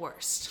think of the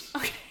worst.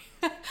 Okay.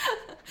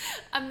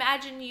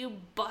 Imagine you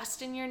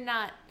busting your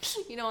nut,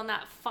 on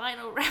that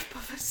final rep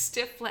of a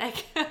stiff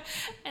leg,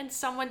 and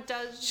someone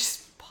does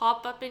just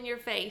pop up in your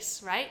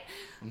face, right?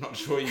 I'm not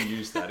sure you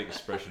used that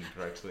expression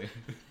correctly.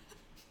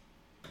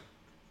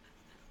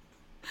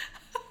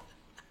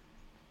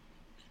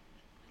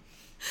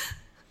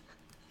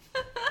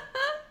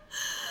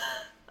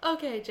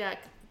 Okay,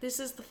 Jack, this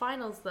is the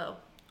finals though.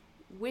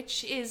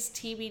 Which is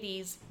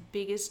TBD's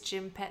biggest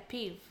gym pet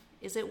peeve?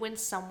 Is it when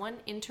someone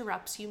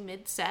interrupts you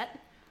mid-set,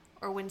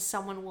 or when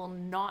someone will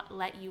not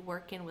let you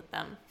work in with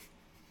them?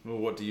 Well,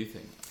 what do you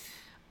think?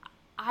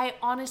 I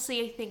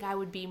think I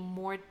would be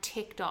more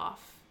ticked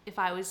off if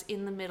I was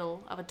in the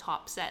middle of a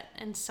top set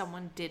and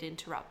someone did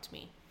interrupt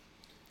me.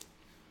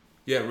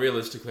 Yeah,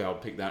 realistically, I'll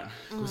pick that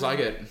because I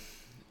get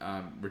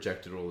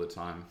rejected all the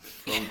time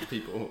from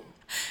people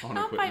on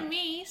Not equipment. by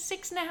me.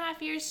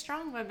 6.5 years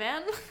strong, my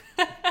man.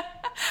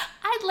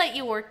 I'd let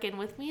you work in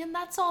with me, and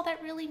that's all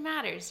that really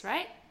matters,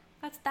 right?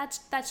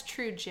 That's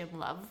true gym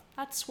love.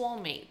 That's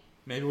swole-mate.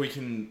 Maybe we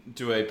can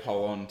do a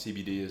poll on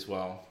TBD as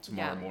well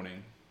tomorrow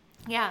morning.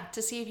 Yeah,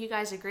 to see if you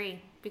guys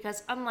agree.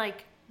 Because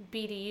unlike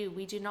BDU,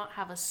 we do not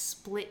have a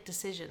split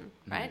decision,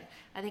 right?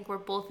 I think we're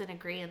both in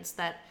agreement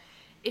that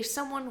if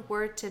someone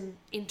were to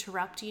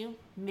interrupt you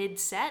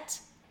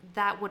mid-set,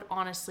 that would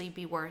honestly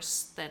be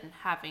worse than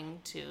having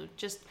to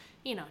just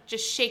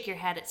shake your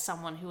head at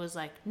someone who was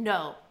like,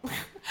 no,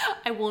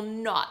 I will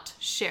not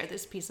share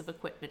this piece of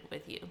equipment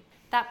with you.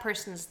 That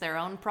person's their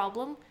own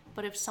problem.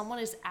 But if someone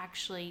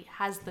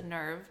has the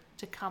nerve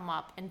to come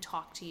up and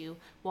talk to you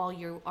while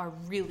you are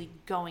really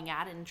going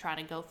at it and trying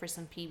to go for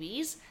some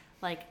PBs,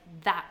 like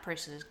that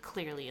person is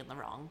clearly in the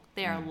wrong.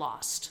 They are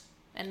lost.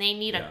 And they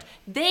need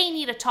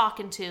a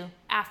talking to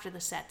after the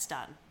set's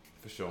done.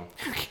 For sure.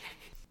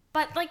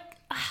 But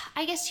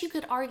I guess you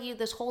could argue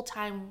this whole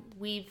time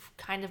we've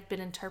kind of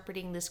been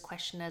interpreting this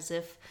question as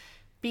if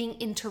being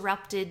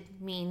interrupted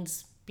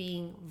means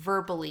being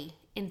verbally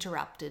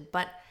interrupted.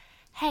 But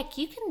heck,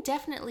 you can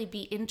definitely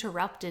be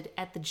interrupted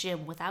at the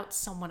gym without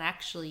someone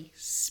actually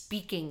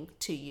speaking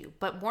to you,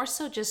 but more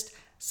so just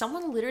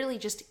someone literally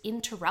just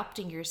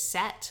interrupting your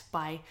set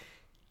by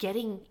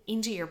getting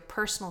into your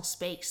personal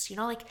space.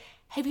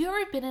 Have you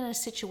ever been in a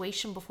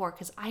situation before,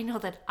 because I know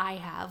that I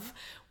have,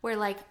 where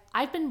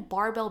I've been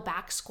barbell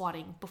back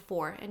squatting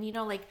before, and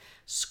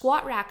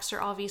squat racks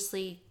are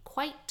obviously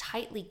quite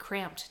tightly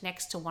cramped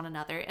next to one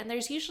another, and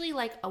there's usually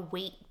a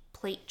weight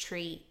plate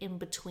tree in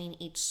between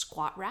each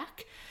squat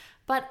rack.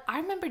 But I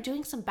remember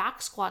doing some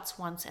back squats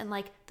once, and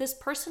this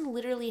person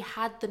literally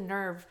had the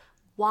nerve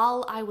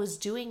while I was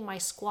doing my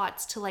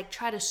squats to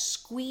try to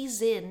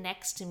squeeze in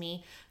next to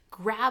me,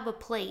 grab a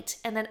plate,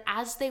 and then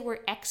as they were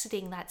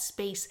exiting that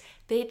space,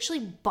 they actually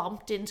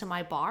bumped into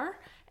my bar,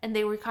 and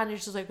they were kind of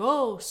just like,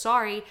 oh,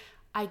 sorry.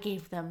 I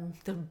gave them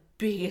the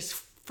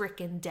biggest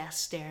freaking death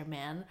stare,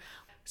 man.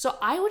 So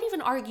I would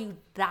even argue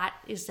that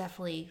is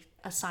definitely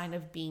a sign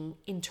of being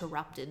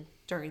interrupted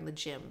during the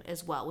gym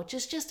as well, which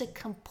is just a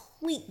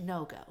complete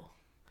no-go.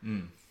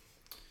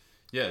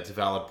 Yeah, it's a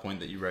valid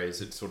point that you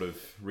raise. It sort of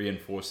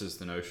reinforces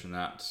the notion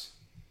that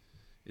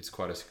it's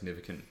quite a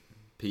significant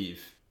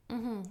peeve.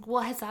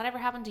 Well, has that ever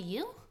happened to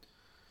you?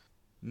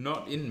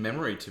 Not in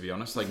memory, to be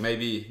honest.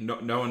 Maybe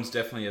no one's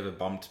definitely ever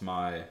bumped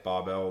my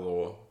barbell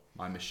or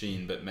my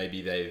machine, but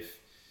maybe they've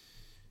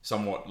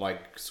somewhat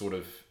sort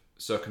of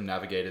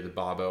circumnavigated the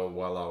barbell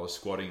while I was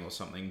squatting or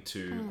something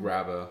to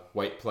grab a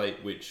weight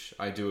plate, which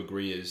I do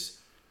agree is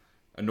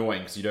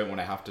annoying because you don't want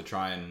to have to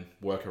try and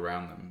work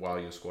around them while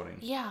you're squatting.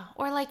 Yeah,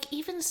 or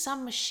even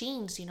some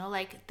machines,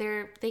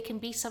 they can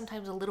be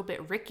sometimes a little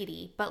bit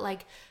rickety,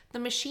 but the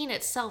machine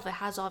itself, it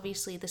has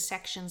obviously the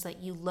sections that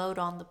you load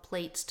on the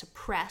plates to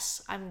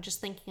press. I'm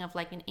just thinking of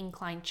an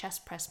incline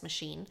chest press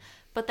machine.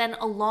 But then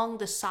along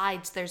the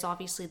sides, there's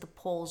obviously the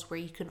poles where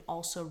you can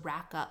also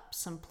rack up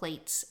some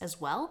plates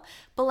as well.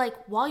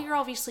 But while you're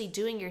obviously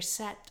doing your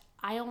set,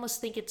 I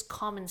almost think it's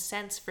common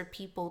sense for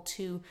people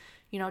to,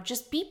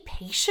 just be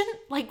patient.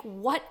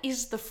 What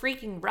is the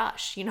freaking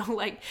rush?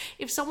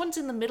 If someone's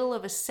in the middle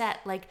of a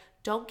set,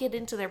 don't get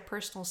into their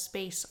personal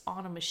space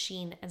on a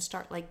machine and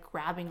start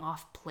grabbing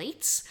off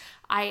plates.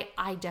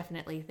 I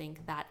definitely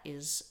think that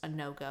is a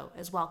no-go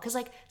as well. Because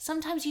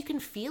sometimes you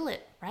can feel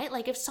it, right?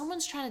 If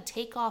someone's trying to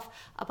take off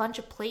a bunch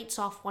of plates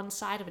off one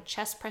side of a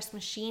chest press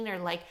machine, or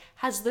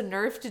has the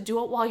nerve to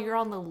do it while you're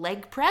on the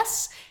leg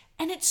press,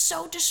 and it's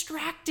so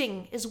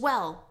distracting as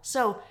well.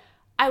 So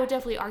I would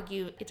definitely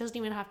argue it doesn't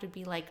even have to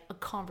be a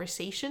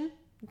conversation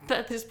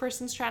that this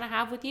person's trying to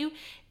have with you.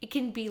 It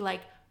can be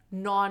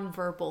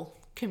non-verbal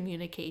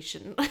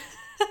communication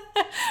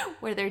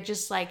where they're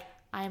just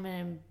I'm an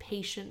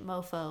impatient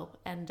mofo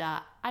and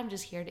I'm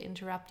just here to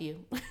interrupt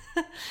you.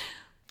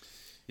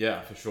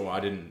 Yeah, for sure.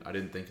 I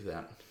didn't think of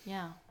that.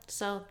 Yeah.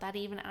 So that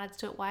even adds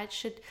to it why it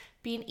should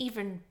be an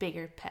even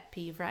bigger pet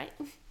peeve, right?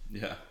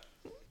 Yeah.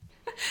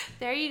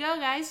 There you go,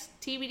 guys.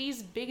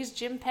 TBD's biggest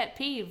gym pet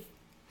peeve.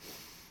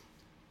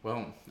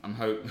 Well, I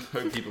hope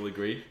people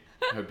agree.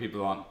 I hope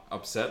people aren't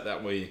upset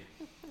that what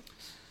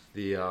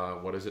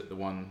is it? The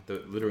one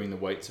that littering the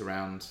weights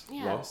around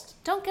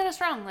lost. Don't get us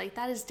wrong. Like,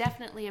 that is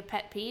definitely a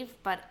pet peeve,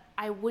 but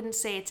I wouldn't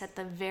say it's at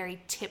the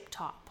very tip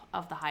top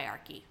of the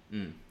hierarchy.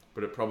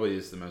 But it probably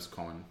is the most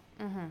common.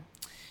 Mm-hmm.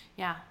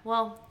 Yeah.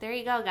 Well, there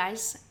you go,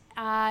 guys.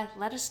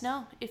 Let us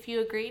know if you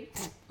agreed.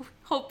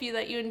 Hope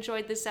that you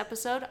enjoyed this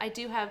episode. I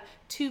do have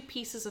 2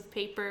 pieces of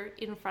paper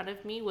in front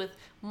of me with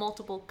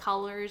multiple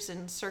colors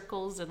and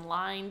circles and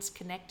lines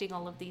connecting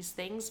all of these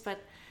things. But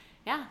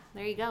yeah,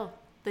 there you go.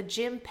 The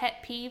Gym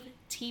Pet Peeve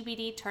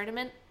TBD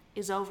tournament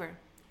is over.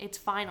 It's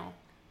final.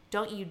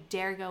 Don't you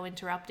dare go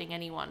interrupting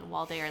anyone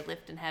while they are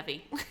lifting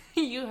heavy.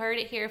 You heard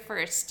it here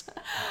first.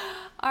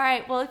 All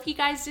right, well, if you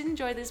guys did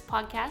enjoy this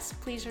podcast,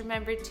 please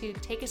remember to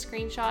take a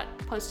screenshot,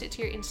 post it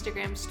to your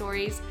Instagram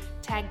stories,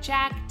 tag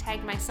Jack,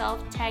 tag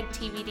myself, tag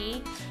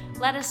TBD.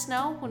 Let us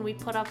know when we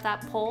put up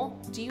that poll.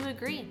 Do you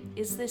agree?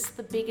 Is this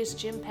the biggest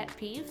gym pet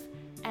peeve?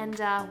 And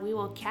we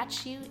will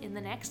catch you in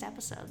the next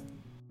episode.